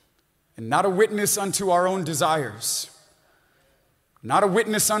 and not a witness unto our own desires. Not a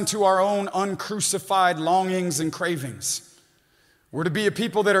witness unto our own uncrucified longings and cravings. We're to be a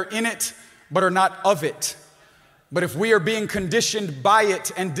people that are in it, but are not of it. But if we are being conditioned by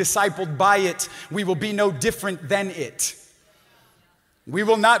it and discipled by it, we will be no different than it. We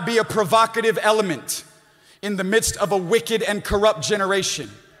will not be a provocative element in the midst of a wicked and corrupt generation.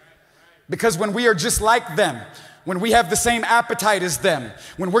 Because when we are just like them, when we have the same appetite as them,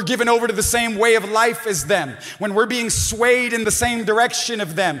 when we're given over to the same way of life as them, when we're being swayed in the same direction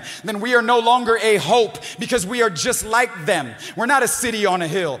of them, then we are no longer a hope because we are just like them. We're not a city on a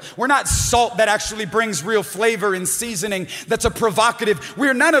hill. We're not salt that actually brings real flavor and seasoning that's a provocative.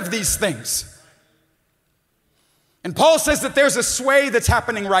 We're none of these things. And Paul says that there's a sway that's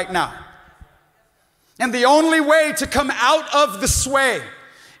happening right now. And the only way to come out of the sway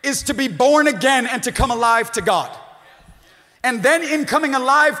is to be born again and to come alive to God. And then in coming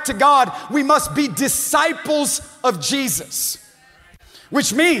alive to God, we must be disciples of Jesus.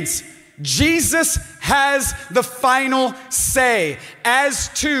 Which means Jesus has the final say as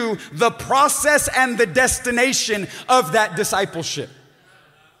to the process and the destination of that discipleship.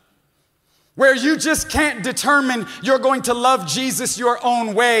 Where you just can't determine you're going to love Jesus your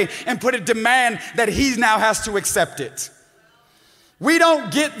own way and put a demand that he now has to accept it. We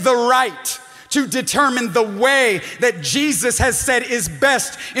don't get the right to determine the way that Jesus has said is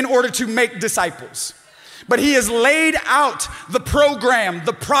best in order to make disciples. But he has laid out the program,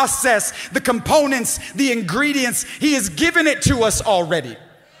 the process, the components, the ingredients. He has given it to us already.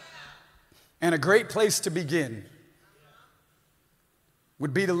 And a great place to begin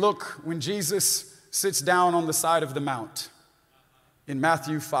would be to look when Jesus sits down on the side of the mount in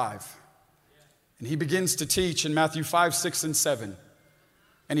Matthew 5. And he begins to teach in Matthew 5, 6, and 7.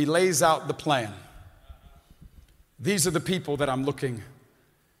 And he lays out the plan. These are the people that I'm looking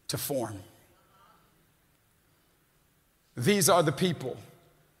to form. These are the people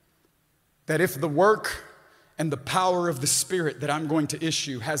that if the work and the power of the Spirit that I'm going to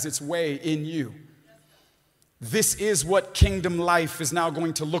issue has its way in you, this is what kingdom life is now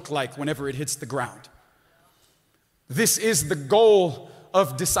going to look like whenever it hits the ground. This is the goal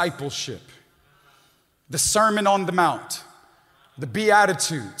of discipleship. The Sermon on the Mount, the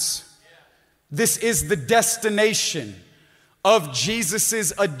Beatitudes. This is the destination of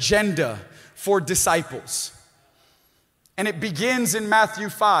Jesus's agenda for disciples. And it begins in Matthew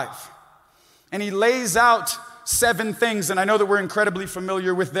 5. And he lays out 7 things, and I know that we're incredibly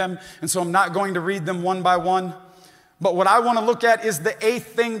familiar with them, and so I'm not going to read them one by one. But what I want to look at is the 8th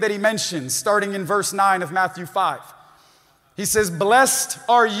thing that he mentions, starting in verse 9 of Matthew 5. He says, "Blessed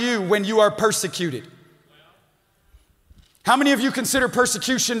are you when you are persecuted." How many of you consider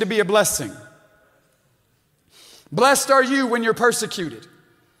persecution to be a blessing? Blessed are you when you're persecuted.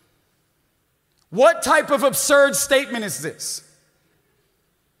 What type of absurd statement is this?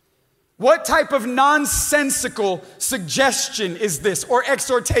 What type of nonsensical suggestion is this, or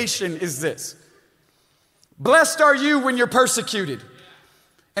exhortation is this? Blessed are you when you're persecuted,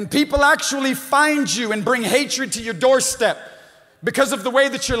 and people actually find you and bring hatred to your doorstep because of the way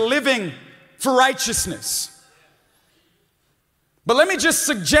that you're living for righteousness. But let me just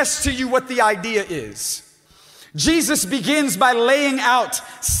suggest to you what the idea is. Jesus begins by laying out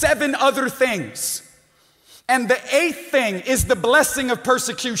 7 other things. And the 8th thing is the blessing of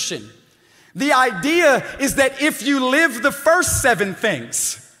persecution. The idea is that if you live the first 7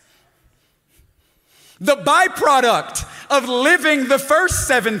 things, the byproduct of living the first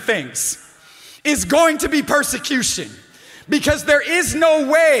 7 things is going to be persecution. Because there is no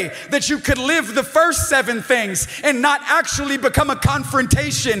way that you could live the first 7 things and not actually become a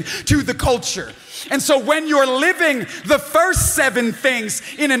confrontation to the culture. And so when you're living the first 7 things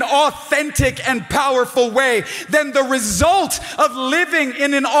in an authentic and powerful way, then the result of living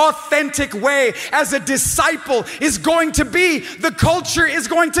in an authentic way as a disciple is going to be the culture is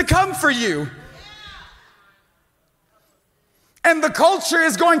going to come for you. And the culture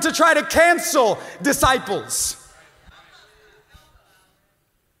is going to try to cancel disciples.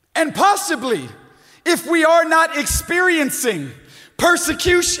 And possibly, if we are not experiencing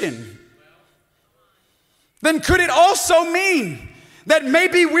persecution, then could it also mean that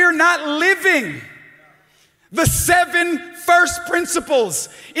maybe we're not living the 7 first principles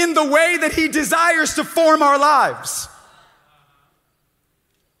in the way that he desires to form our lives?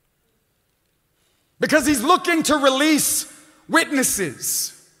 Because he's looking to release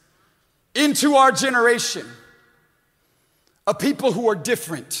witnesses into our generation. A people who are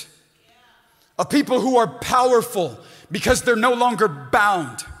different. A people who are powerful because they're no longer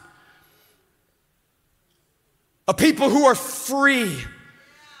bound. A people who are free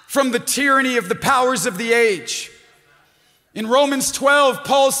from the tyranny of the powers of the age. In Romans 12,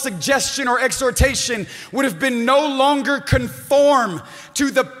 Paul's suggestion or exhortation would have been no longer conform to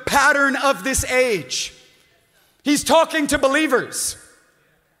the pattern of this age. He's talking to believers.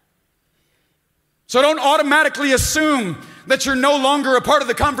 So don't automatically assume that you're no longer a part of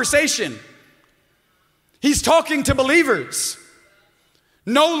the conversation. He's talking to believers.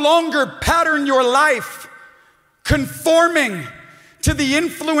 No longer pattern your life conforming to the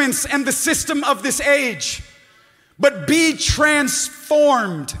influence and the system of this age, but be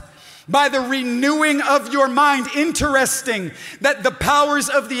transformed by the renewing of your mind. Interesting that the powers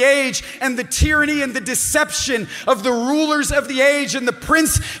of the age and the tyranny and the deception of the rulers of the age and the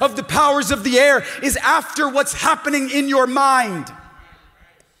prince of the powers of the air is after what's happening in your mind.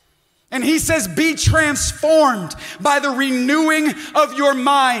 And he says, be transformed by the renewing of your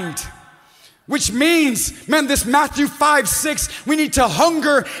mind. Which means, man, this Matthew 5, 6, we need to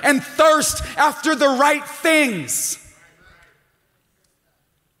hunger and thirst after the right things.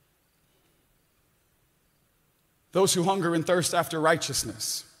 Those who hunger and thirst after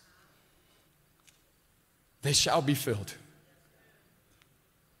righteousness, they shall be filled.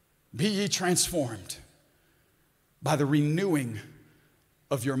 Be ye transformed by the renewing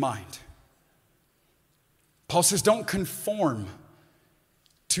of your mind. Paul says, don't conform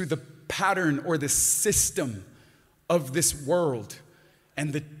to the pattern or the system of this world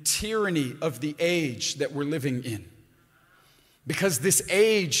and the tyranny of the age that we're living in. Because this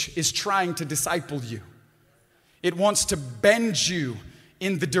age is trying to disciple you. It wants to bend you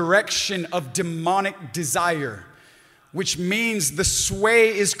in the direction of demonic desire, which means the sway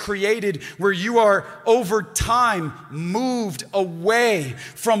is created where you are over time moved away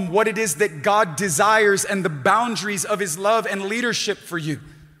from what it is that God desires and the boundaries of his love and leadership for you.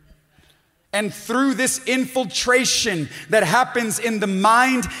 And through this infiltration that happens in the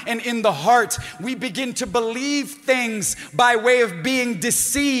mind and in the heart, we begin to believe things by way of being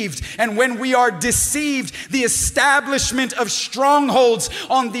deceived. And when we are deceived, the establishment of strongholds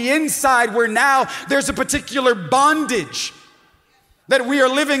on the inside, where now there's a particular bondage that we are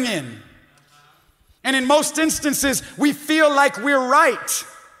living in. And in most instances, we feel like we're right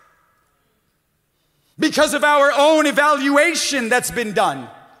because of our own evaluation that's been done.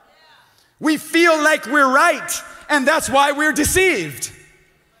 We feel like we're right, and that's why we're deceived.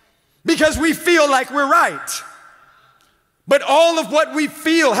 Because we feel like we're right. But all of what we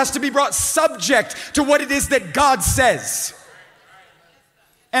feel has to be brought subject to what it is that God says.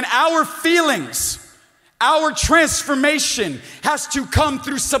 And our feelings, our transformation has to come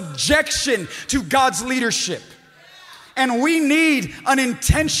through subjection to God's leadership. And we need an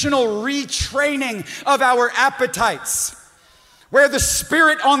intentional retraining of our appetites, where the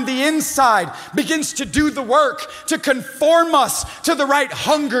Spirit on the inside begins to do the work to conform us to the right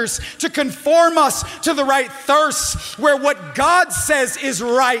hungers, to conform us to the right thirsts, where what God says is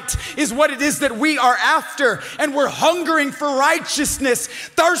right is what it is that we are after, and we're hungering for righteousness,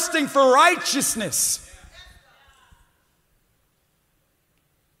 thirsting for righteousness.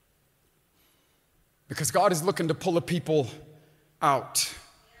 Because God is looking to pull a people out.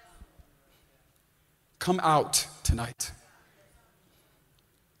 Come out tonight.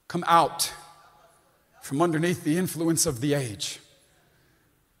 Come out from underneath the influence of the age.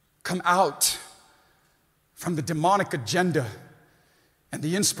 Come out from the demonic agenda and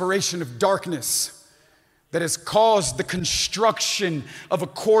the inspiration of darkness that has caused the construction of a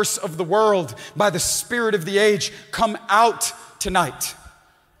course of the world by the spirit of the age. Come out tonight.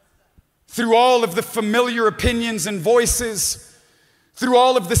 Through all of the familiar opinions and voices, through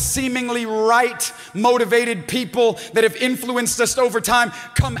all of the seemingly right motivated people that have influenced us over time,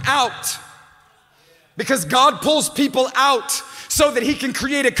 come out. Because God pulls people out so that he can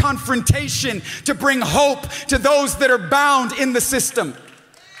create a confrontation to bring hope to those that are bound in the system.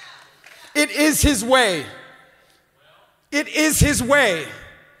 It is his way. It is his way.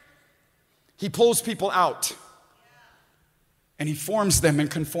 He pulls people out and he forms them and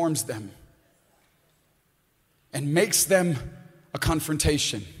conforms them and makes them a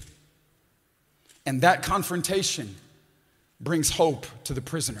confrontation. And that confrontation brings hope to the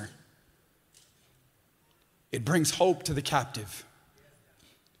prisoner. It brings hope to the captive.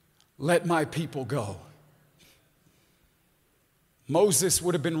 Let my people go. Moses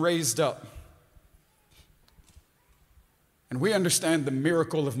would have been raised up. And we understand the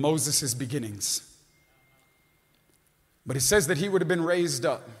miracle of Moses' beginnings. But it says that he would have been raised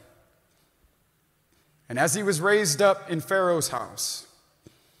up. And as he was raised up in Pharaoh's house,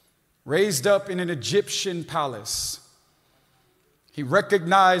 raised up in an Egyptian palace, he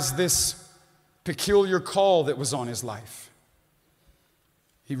recognized this peculiar call that was on his life.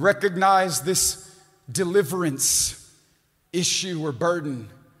 He recognized this deliverance issue or burden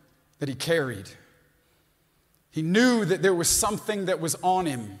that he carried. He knew that there was something that was on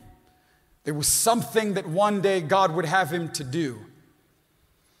him. There was something that one day God would have him to do.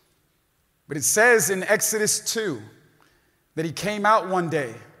 But it says in Exodus 2 that he came out one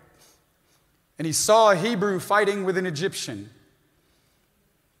day and he saw a Hebrew fighting with an Egyptian.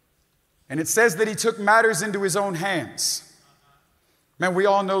 And it says that he took matters into his own hands. Man, we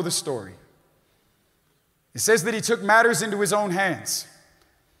all know the story. It says that he took matters into his own hands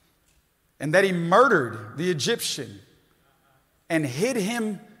and that he murdered the Egyptian and hid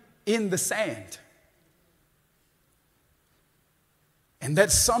him in the sand. And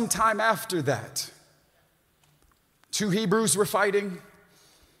that sometime after that, two Hebrews were fighting.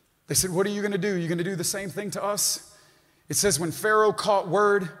 They said, what are you going to do? You're going to do the same thing to us? It says when Pharaoh caught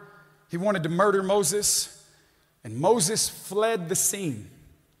word, he wanted to murder Moses, and Moses fled the scene.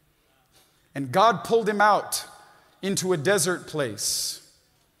 And God pulled him out into a desert place.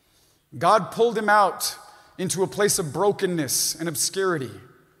 God pulled him out into a place of brokenness and obscurity.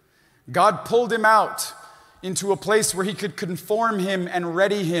 God pulled him out into a place where he could conform him and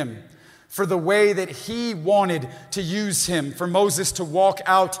ready him for the way that he wanted to use him, for Moses to walk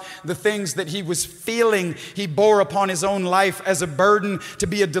out the things that he was feeling he bore upon his own life as a burden to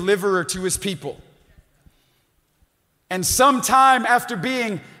be a deliverer to his people. And sometime after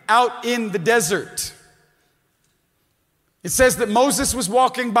being out in the desert, it says that Moses was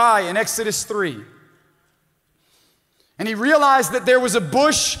walking by in Exodus 3. And he realized that there was a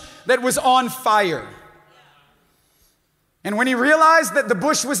bush that was on fire. And when he realized that the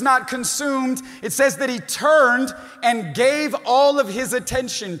bush was not consumed, it says that he turned and gave all of his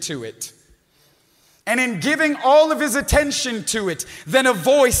attention to it. And in giving all of his attention to it, then a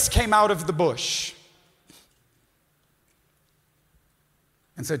voice came out of the bush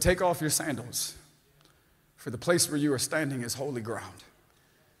and said, "Take off your sandals, for the place where you are standing is holy ground."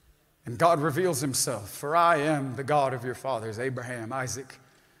 And God reveals himself, "For I am the God of your fathers, Abraham, Isaac,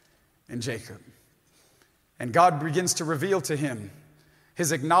 and Jacob." And God begins to reveal to him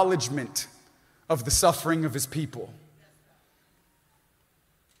his acknowledgement of the suffering of his people.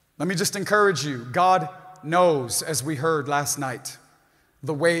 Let me just encourage you, God knows, as we heard last night,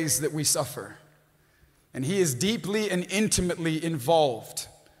 the ways that we suffer. And he is deeply and intimately involved.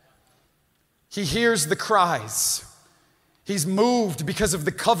 He hears the cries. He's moved because of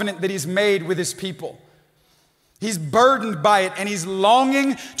the covenant that he's made with his people. He's burdened by it, and he's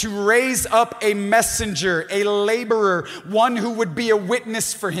longing to raise up a messenger, a laborer, one who would be a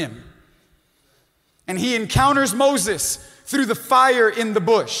witness for him. And he encounters Moses through the fire in the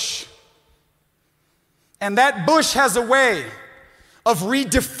bush. And that bush has a way of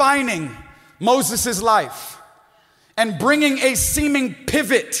redefining Moses' life and bringing a seeming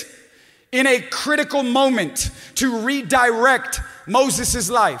pivot in a critical moment to redirect Moses'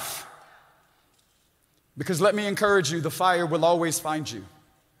 life. Because let me encourage you, the fire will always find you.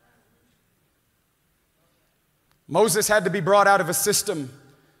 Moses had to be brought out of a system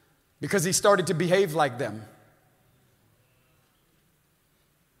because he started to behave like them.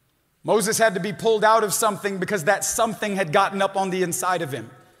 Moses had to be pulled out of something because that something had gotten up on the inside of him.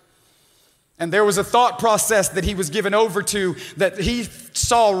 And there was a thought process that he was given over to that he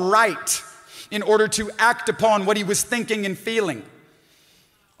saw right in order to act upon what he was thinking and feeling.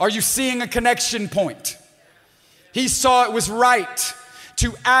 Are you seeing a connection point? He saw it was right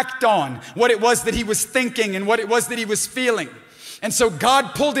to act on what it was that he was thinking and what it was that he was feeling. And so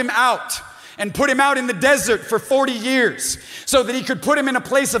God pulled him out and put him out in the desert for 40 years so that he could put him in a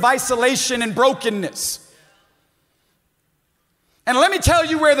place of isolation and brokenness. And let me tell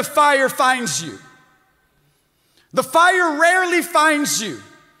you where the fire finds you. The fire rarely finds you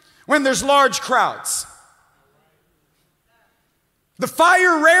when there's large crowds. The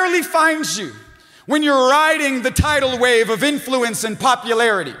fire rarely finds you when you're riding the tidal wave of influence and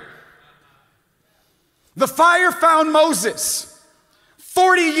popularity. The fire found Moses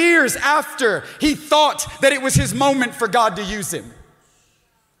 40 years after he thought that it was his moment for God to use him.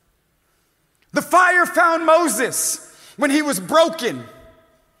 The fire found Moses when he was broken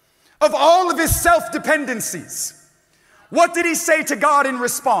of all of his self-dependencies. What did he say to God in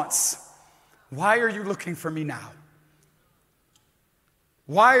response? "Why are you looking for me now?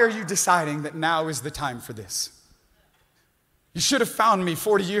 Why are you deciding that now is the time for this? You should have found me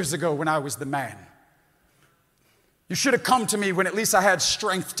 40 years ago when I was the man. You should have come to me when at least I had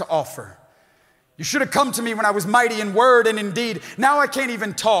strength to offer. You should have come to me when I was mighty in word and in deed. Now I can't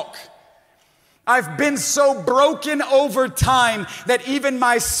even talk. I've been so broken over time that even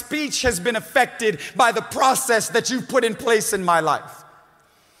my speech has been affected by the process that you've put in place in my life.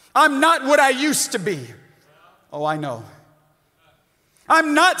 I'm not what I used to be." Oh, I know.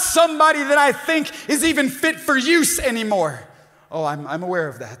 "I'm not somebody that I think is even fit for use anymore." Oh, I'm aware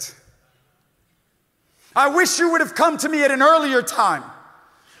of that. "I wish you would have come to me at an earlier time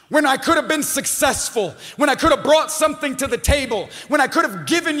when I could have been successful, when I could have brought something to the table, when I could have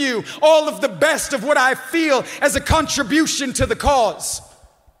given you all of the best of what I feel as a contribution to the cause."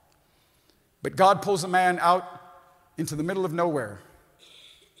 But God pulls a man out into the middle of nowhere,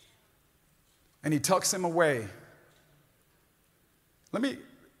 and he tucks him away.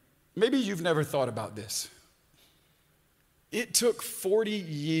 Maybe you've never thought about this. It took 40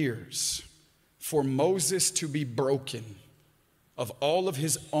 years for Moses to be broken of all of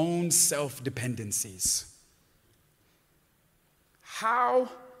his own self-dependencies. How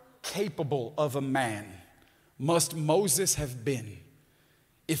capable of a man must Moses have been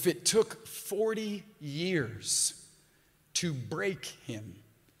if it took 40 years to break him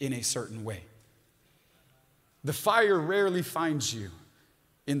in a certain way? The fire rarely finds you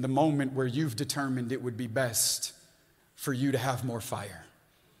in the moment where you've determined it would be best for you to have more fire.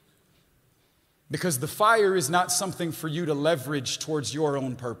 Because the fire is not something for you to leverage towards your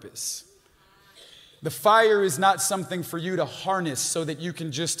own purpose. The fire is not something for you to harness so that you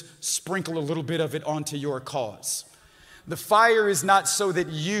can just sprinkle a little bit of it onto your cause. The fire is not so that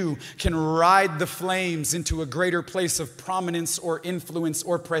you can ride the flames into a greater place of prominence or influence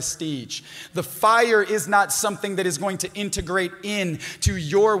or prestige. The fire is not something that is going to integrate into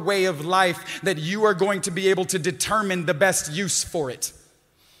your way of life that you are going to be able to determine the best use for it.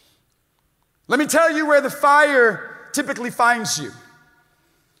 Let me tell you where the fire typically finds you.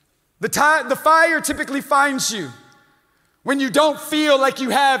 The fire typically finds you when you don't feel like you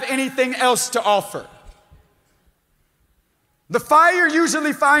have anything else to offer. The fire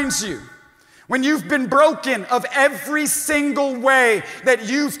usually finds you when you've been broken of every single way that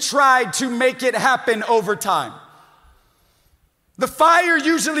you've tried to make it happen over time. The fire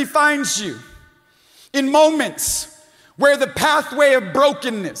usually finds you in moments where the pathway of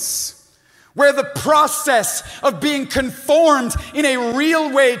brokenness, where the process of being conformed in a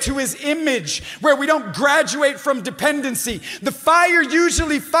real way to his image, where we don't graduate from dependency. The fire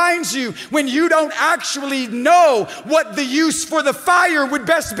usually finds you when you don't actually know what the use for the fire would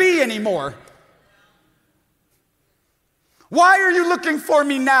best be anymore. Why are you looking for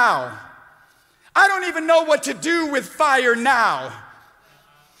me now? I don't even know what to do with fire now.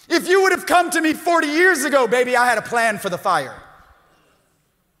 If you would have come to me 40 years ago, baby, I had a plan for the fire.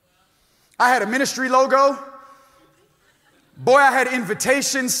 I had a ministry logo. Boy, I had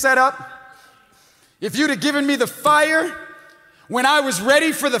invitations set up. If you'd have given me the fire when I was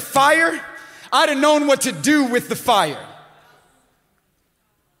ready for the fire, I'd have known what to do with the fire.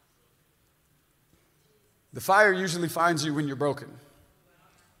 The fire usually finds you when you're broken.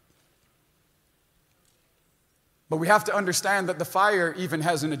 But we have to understand that the fire even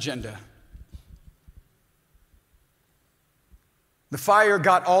has an agenda. The fire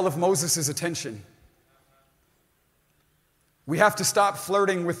got all of Moses' attention. We have to stop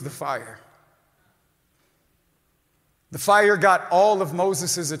flirting with the fire. The fire got all of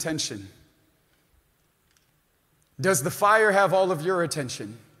Moses' attention. Does the fire have all of your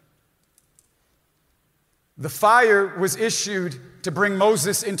attention? The fire was issued to bring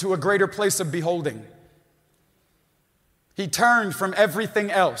Moses into a greater place of beholding. He turned from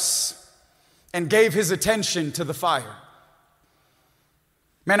everything else and gave his attention to the fire.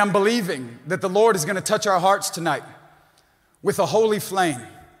 Man, I'm believing that the Lord is going to touch our hearts tonight with a holy flame.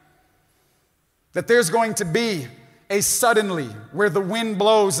 That there's going to be a suddenly where the wind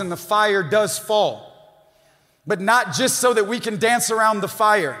blows and the fire does fall. But not just so that we can dance around the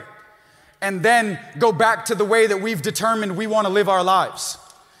fire and then go back to the way that we've determined we want to live our lives.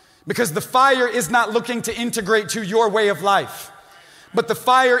 Because the fire is not looking to integrate to your way of life. But the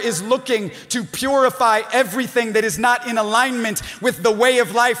fire is looking to purify everything that is not in alignment with the way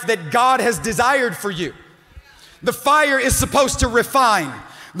of life that God has desired for you. The fire is supposed to refine.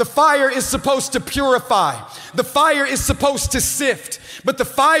 The fire is supposed to purify. The fire is supposed to sift. But the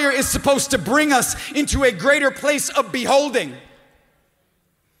fire is supposed to bring us into a greater place of beholding,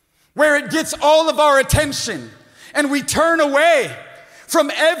 where it gets all of our attention and we turn away from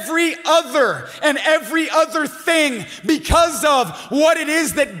every other and every other thing because of what it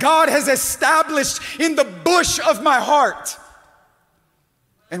is that God has established in the bush of my heart.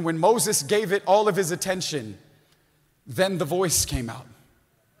 And when Moses gave it all of his attention, then the voice came out.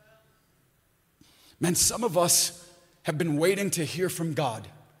 Man, some of us have been waiting to hear from God,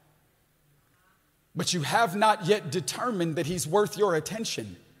 but you have not yet determined that he's worth your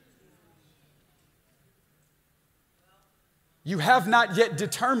attention. You have not yet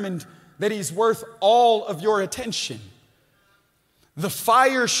determined that he's worth all of your attention. The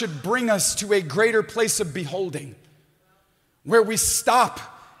fire should bring us to a greater place of beholding, where we stop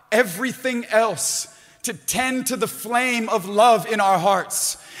everything else to tend to the flame of love in our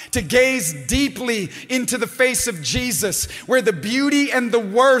hearts, to gaze deeply into the face of Jesus, where the beauty and the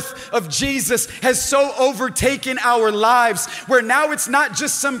worth of Jesus has so overtaken our lives, where now it's not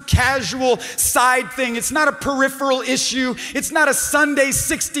just some casual side thing. It's not a peripheral issue. It's not a Sunday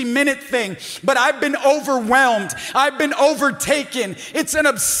 60-minute thing, but I've been overwhelmed. I've been overtaken. It's an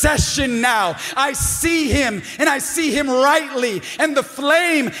obsession now. I see him and I see him rightly, and the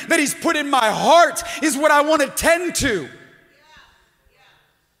flame that he's put in my heart is what I want to tend to.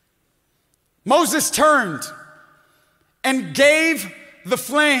 Moses turned and gave the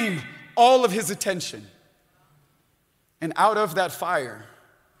flame all of his attention. And out of that fire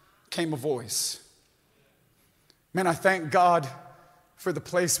came a voice. Man, I thank God for the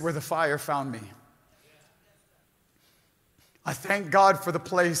place where the fire found me. I thank God for the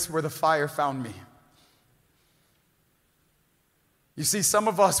place where the fire found me. You see, some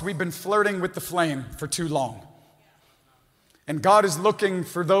of us, we've been flirting with the flame for too long. And God is looking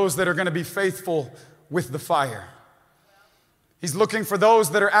for those that are going to be faithful with the fire. He's looking for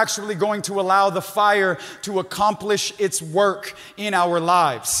those that are actually going to allow the fire to accomplish its work in our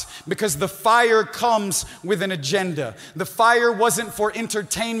lives. Because the fire comes with an agenda. The fire wasn't for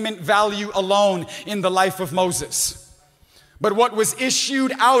entertainment value alone in the life of Moses. But what was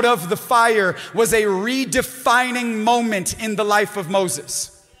issued out of the fire was a redefining moment in the life of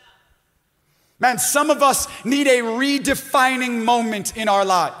Moses. Man, some of us need a redefining moment in our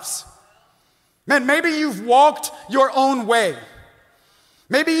lives. Man, maybe you've walked your own way.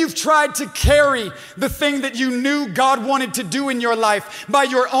 Maybe you've tried to carry the thing that you knew God wanted to do in your life by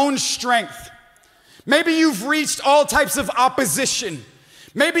your own strength. Maybe you've reached all types of opposition.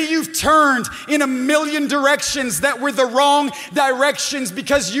 Maybe you've turned in a million directions that were the wrong directions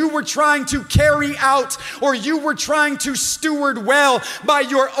because you were trying to carry out or you were trying to steward well by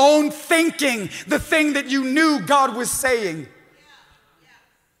your own thinking the thing that you knew God was saying.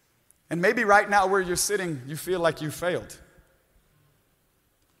 And maybe right now where you're sitting, you feel like you failed.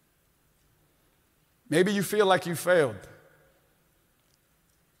 Maybe you feel like you failed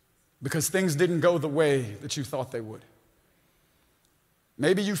because things didn't go the way that you thought they would.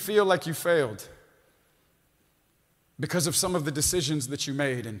 Maybe you feel like you failed because of some of the decisions that you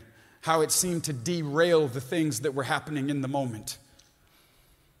made and how it seemed to derail the things that were happening in the moment.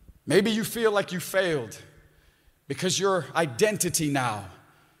 Maybe you feel like you failed because your identity now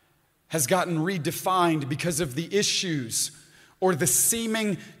has gotten redefined because of the issues or the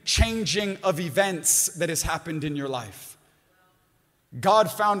seeming changing of events that has happened in your life.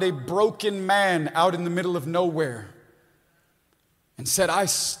 God found a broken man out in the middle of nowhere and said, I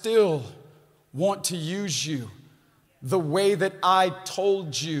still want to use you the way that I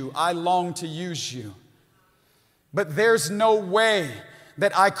told you I long to use you. But there's no way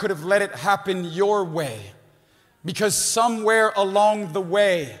that I could have let it happen your way, because somewhere along the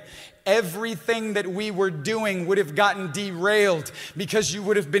way, everything that we were doing would have gotten derailed because you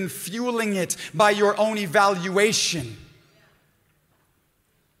would have been fueling it by your own evaluation.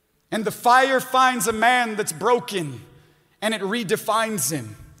 And the fire finds a man that's broken and it redefines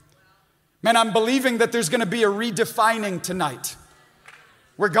him. Man, I'm believing that there's gonna be a redefining tonight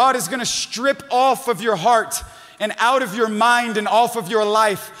where God is gonna strip off of your heart and out of your mind and off of your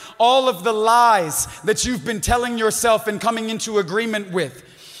life all of the lies that you've been telling yourself and coming into agreement with.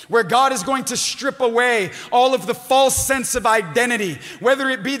 Where God is going to strip away all of the false sense of identity, whether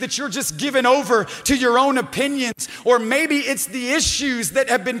it be that you're just given over to your own opinions, or maybe it's the issues that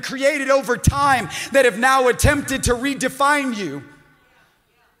have been created over time that have now attempted to redefine you.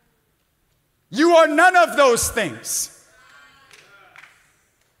 You are none of those things.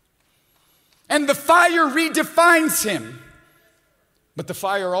 And the fire redefines him, but the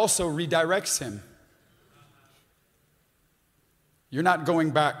fire also redirects him. You're not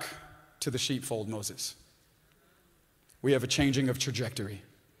going back to the sheepfold, Moses. We have a changing of trajectory.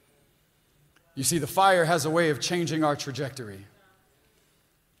 You see, the fire has a way of changing our trajectory.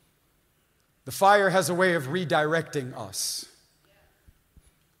 The fire has a way of redirecting us.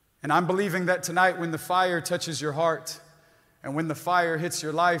 And I'm believing that tonight when the fire touches your heart and when the fire hits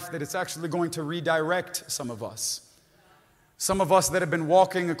your life, that it's actually going to redirect some of us. Some of us that have been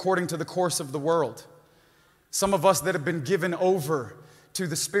walking according to the course of the world. Some of us that have been given over to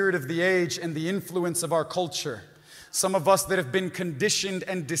the spirit of the age and the influence of our culture. Some of us that have been conditioned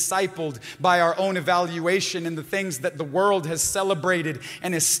and discipled by our own evaluation and the things that the world has celebrated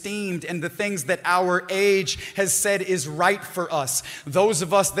and esteemed and the things that our age has said is right for us. Those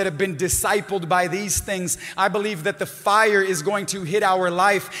of us that have been discipled by these things, I believe that the fire is going to hit our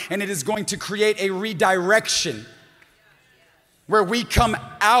life and it is going to create a redirection where we come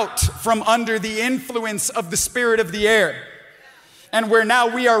out from under the influence of the spirit of the air. And where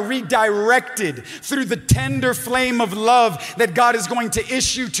now we are redirected through the tender flame of love that God is going to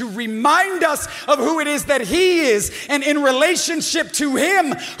issue to remind us of who it is that He is, and in relationship to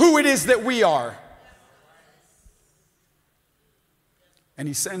Him, who it is that we are. And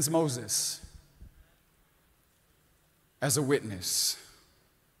He sends Moses as a witness.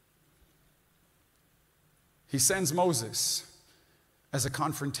 He sends Moses as a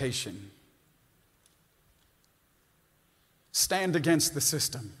confrontation. Stand against the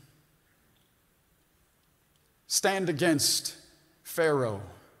system. Stand against Pharaoh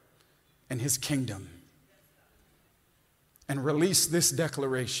and his kingdom. And release this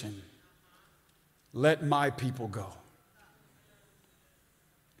declaration: let my people go.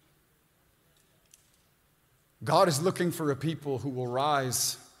 God is looking for a people who will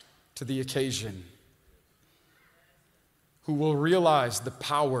rise to the occasion, who will realize the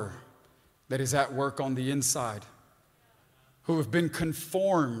power that is at work on the inside, who have been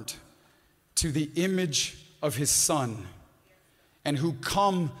conformed to the image of His Son, and who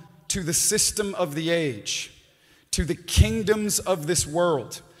come to the system of the age, to the kingdoms of this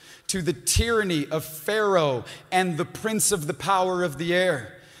world, to the tyranny of Pharaoh and the prince of the power of the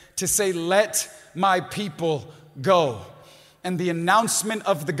air, to say, let my people go. And the announcement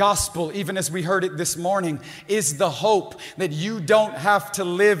of the gospel, even as we heard it this morning, is the hope that you don't have to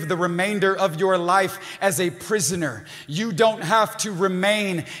live the remainder of your life as a prisoner. You don't have to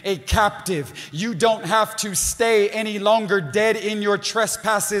remain a captive. You don't have to stay any longer dead in your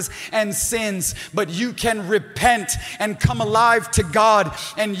trespasses and sins, but you can repent and come alive to God,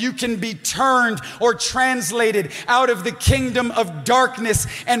 and you can be turned or translated out of the kingdom of darkness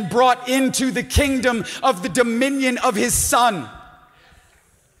and brought into the kingdom of the dominion of His Son.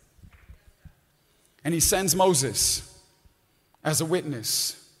 And He sends Moses as a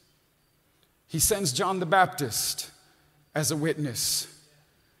witness. He sends John the Baptist as a witness.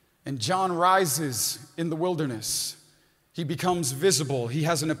 And John rises in the wilderness. He becomes visible. He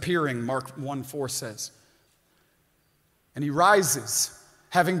has an appearing, Mark 1:4 says. And he rises,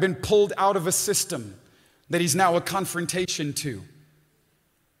 having been pulled out of a system that he's now a confrontation to.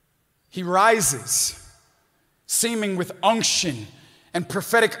 He rises, seeming with unction and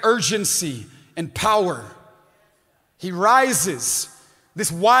prophetic urgency and power. He rises,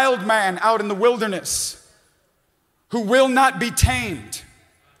 this wild man out in the wilderness who will not be tamed.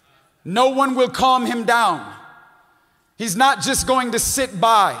 No one will calm him down. He's not just going to sit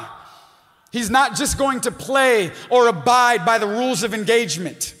by. He's not just going to play or abide by the rules of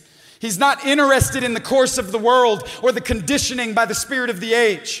engagement. He's not interested in the course of the world or the conditioning by the spirit of the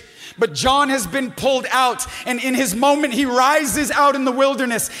age. But John has been pulled out, and in his moment, he rises out in the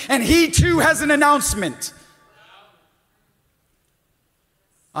wilderness, and he too has an announcement.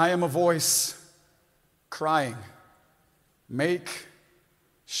 I am a voice crying, make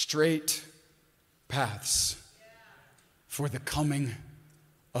straight paths for the coming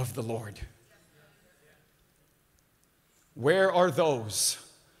of the Lord. Where are those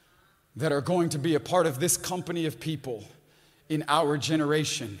that are going to be a part of this company of people in our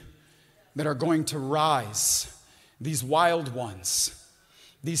generation that are going to rise, these wild ones,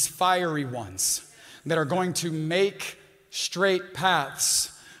 these fiery ones, that are going to make straight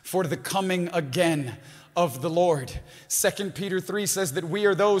paths for the coming again of the Lord? 2 Peter 3 says that we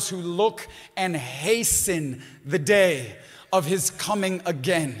are those who look and hasten the day of His coming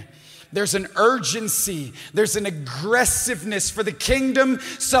again. There's an urgency, there's an aggressiveness, for the kingdom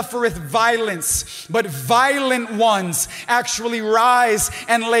suffereth violence, but violent ones actually rise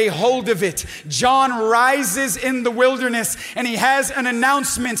and lay hold of it. John rises in the wilderness and he has an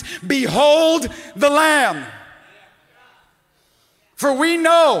announcement, behold the Lamb. For we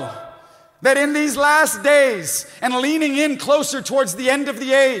know that in these last days, and leaning in closer towards the end of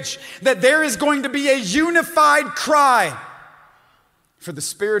the age, that there is going to be a unified cry. For the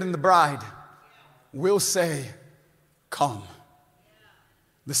Spirit and the bride will say, come.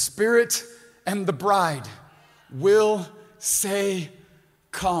 The Spirit and the bride will say,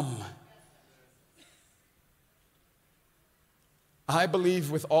 come. I believe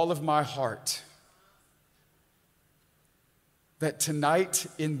with all of my heart that tonight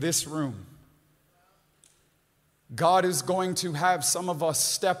in this room, God is going to have some of us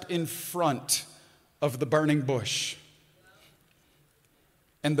step in front of the burning bush.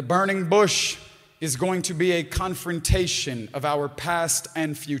 And the burning bush is going to be a confrontation of our past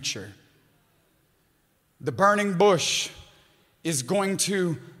and future. The burning bush is going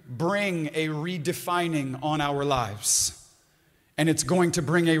to bring a redefining on our lives. And it's going to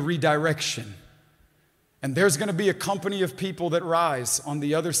bring a redirection. And there's going to be a company of people that rise on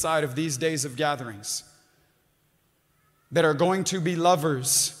the other side of these days of gatherings that are going to be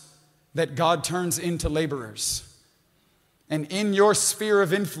lovers that God turns into laborers. And in your sphere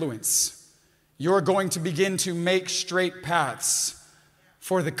of influence, you're going to begin to make straight paths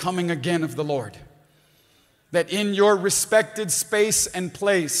for the coming again of the Lord. That in your respected space and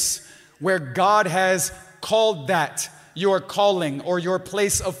place where God has called that your calling or your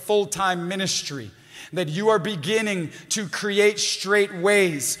place of full-time ministry, that you are beginning to create straight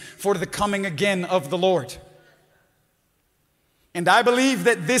ways for the coming again of the Lord. And I believe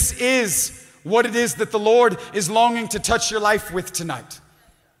that this is what it is that the Lord is longing to touch your life with tonight.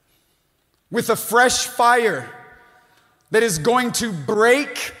 With a fresh fire that is going to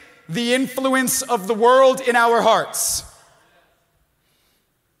break the influence of the world in our hearts.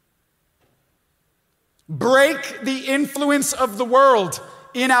 Break the influence of the world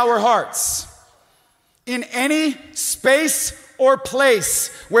in our hearts. In any space or place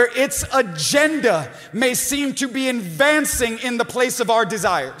where its agenda may seem to be advancing in the place of our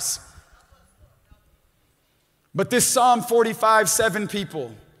desires. But this Psalm 45:7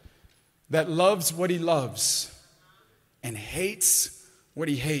 people that loves what he loves and hates what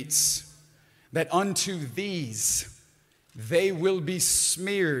he hates, that unto these they will be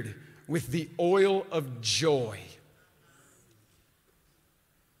smeared with the oil of joy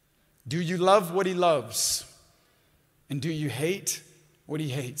Do you love what he loves? And do you hate what he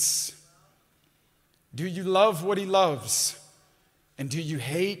hates? Do you love what he loves? And do you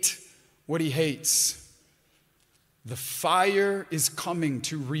hate what he hates? The fire is coming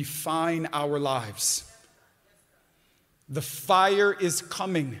to refine our lives. The fire is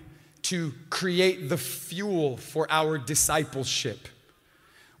coming to create the fuel for our discipleship,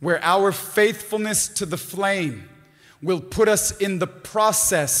 where our faithfulness to the flame will put us in the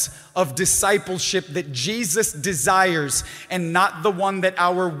process of discipleship that Jesus desires and not the one that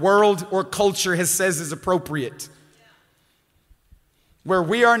our world or culture has says is appropriate. Where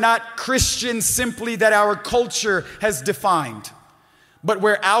we are not Christians simply that our culture has defined, but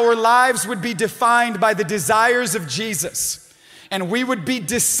where our lives would be defined by the desires of Jesus. And we would be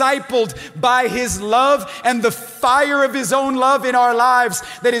discipled by his love and the fire of his own love in our lives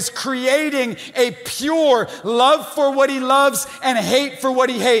that is creating a pure love for what he loves and hate for what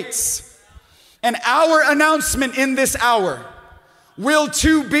he hates. And our announcement in this hour will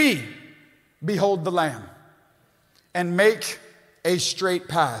to be, behold the Lamb, and make a straight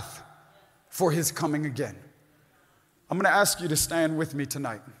path for his coming again. I'm going to ask you to stand with me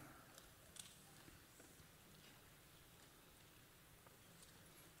tonight.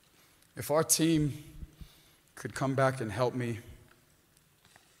 If our team could come back and help me.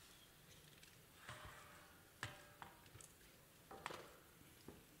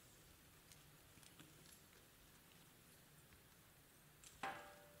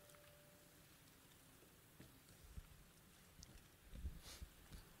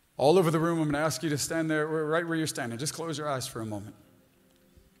 All over the room, I'm going to ask you to stand there, right where you're standing. Just close your eyes for a moment.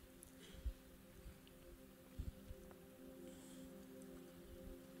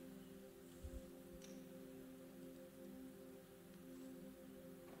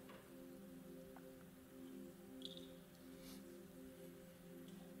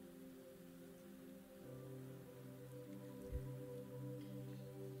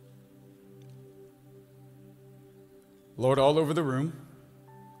 Lord, all over the room.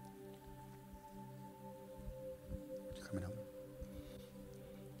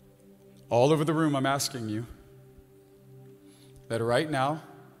 All over the room, I'm asking you that right now,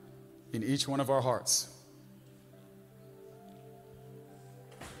 in each one of our hearts,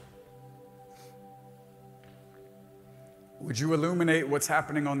 would you illuminate what's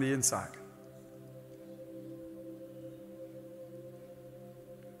happening on the inside?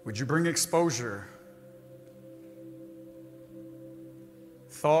 Would you bring exposure?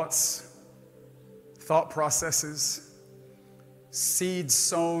 Thoughts, thought processes, seeds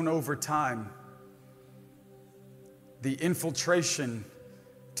sown over time, the infiltration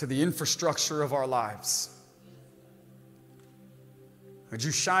to the infrastructure of our lives. Would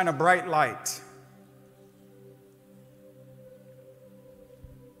you shine a bright light?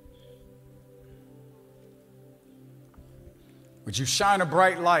 Would you shine a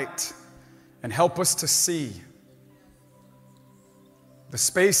bright light and help us to see the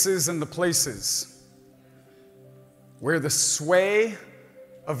spaces and the places where the sway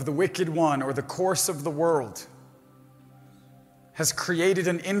of the wicked one or the course of the world has created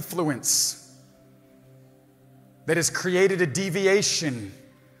an influence that has created a deviation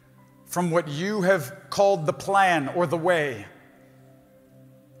from what you have called the plan or the way.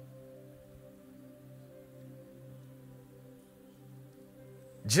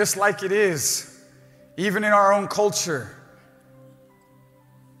 Just like it is, even in our own culture,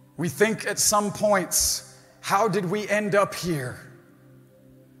 we think at some points, how did we end up here?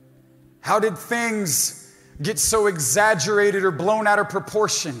 How did things get so exaggerated or blown out of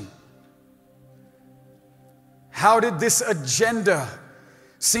proportion? How did this agenda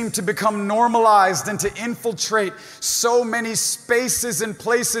seem to become normalized and to infiltrate so many spaces and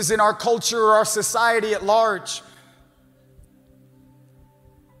places in our culture or our society at large?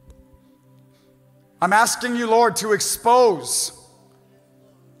 I'm asking you, Lord, to expose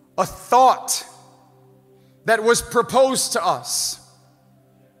a thought that was proposed to us.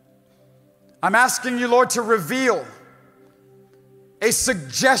 I'm asking you, Lord, to reveal a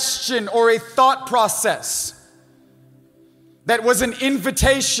suggestion or a thought process that was an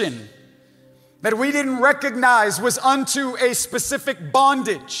invitation that we didn't recognize was unto a specific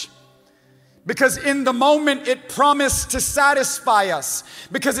bondage. Because in the moment it promised to satisfy us,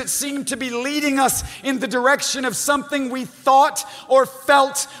 because it seemed to be leading us in the direction of something we thought or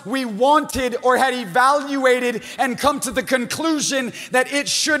felt we wanted or had evaluated and come to the conclusion that it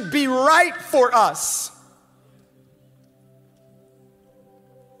should be right for us.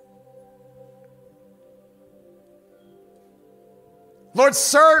 Lord,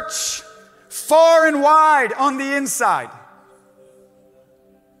 search far and wide on the inside.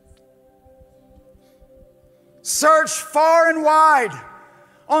 Search far and wide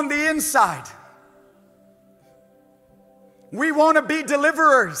on the inside. We want to be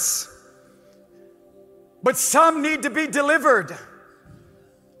deliverers, but some need to be delivered.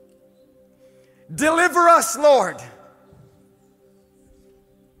 Deliver us, Lord.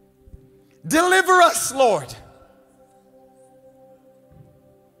 Deliver us, Lord.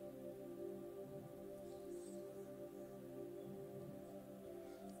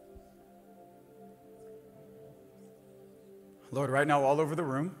 Lord, right now, all over the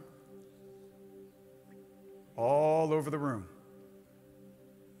room,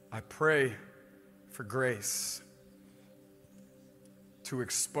 I pray for grace to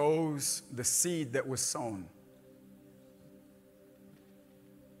expose the seed that was sown.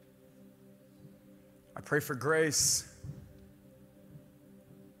 I pray for grace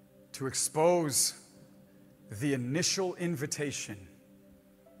to expose the initial invitation.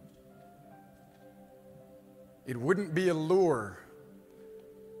 It wouldn't be a lure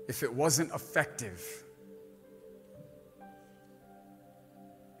if it wasn't effective.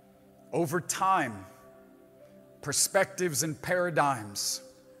 Over time, perspectives and paradigms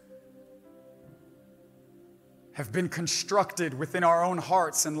have been constructed within our own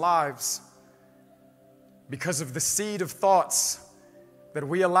hearts and lives because of the seed of thoughts that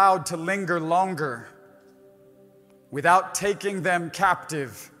we allowed to linger longer without taking them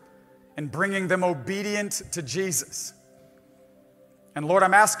captive and bringing them obedient to Jesus. And Lord,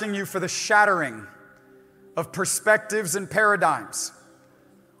 I'm asking you for the shattering of perspectives and paradigms,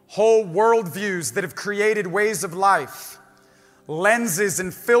 whole worldviews that have created ways of life, lenses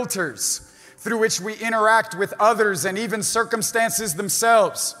and filters through which we interact with others and even circumstances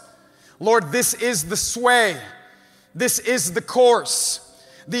themselves. Lord, this is the sway, this is the course,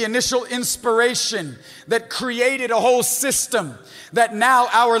 the initial inspiration that created a whole system that now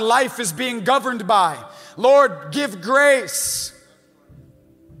our life is being governed by. Lord, give grace.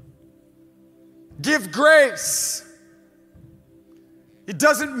 Give grace. It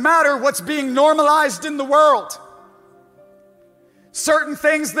doesn't matter what's being normalized in the world. Certain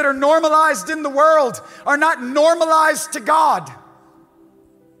things that are normalized in the world are not normalized to God.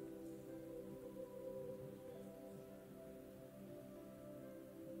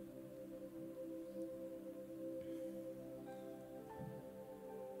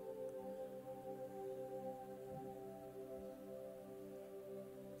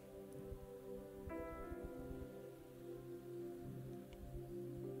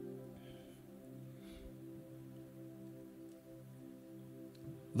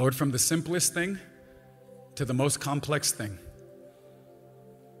 Lord, from the simplest thing to the most complex thing,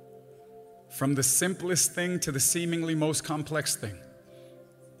 from the simplest thing to the seemingly most complex thing,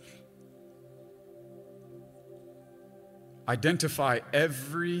 identify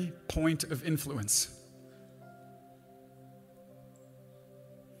every point of influence.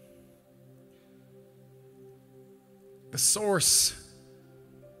 The source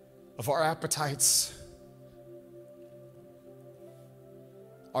of our appetites,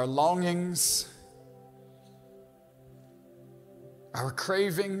 our longings, our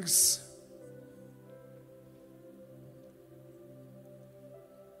cravings.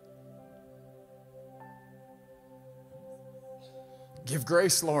 Give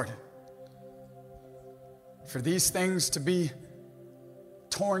grace, Lord, for these things to be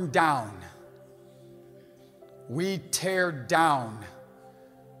torn down. We tear down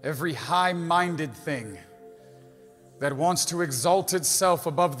every high-minded thing that wants to exalt itself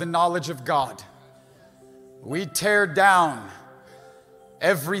above the knowledge of God. We tear down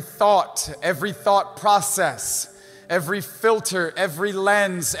every thought process, every filter, every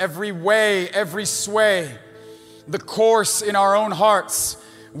lens, every way, every sway, the course in our own hearts.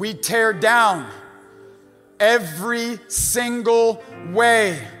 We tear down every single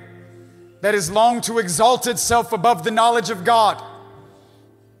way that has longed to exalt itself above the knowledge of God.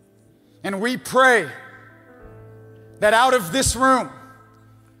 And we pray that out of this room,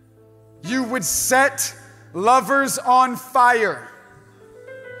 you would set lovers on fire,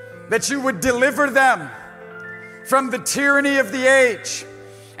 that you would deliver them from the tyranny of the age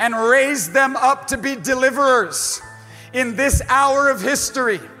and raise them up to be deliverers in this hour of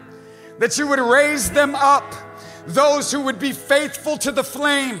history, that you would raise them up, those who would be faithful to the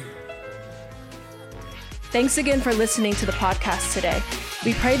flame. Thanks again for listening to the podcast today.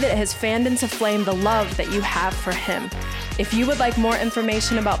 We pray that it has fanned into flame the love that you have for Him. If you would like more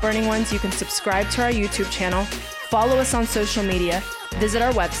information about Burning Ones, you can subscribe to our YouTube channel, follow us on social media, visit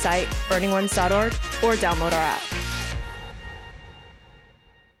our website, burningones.org, or download our app.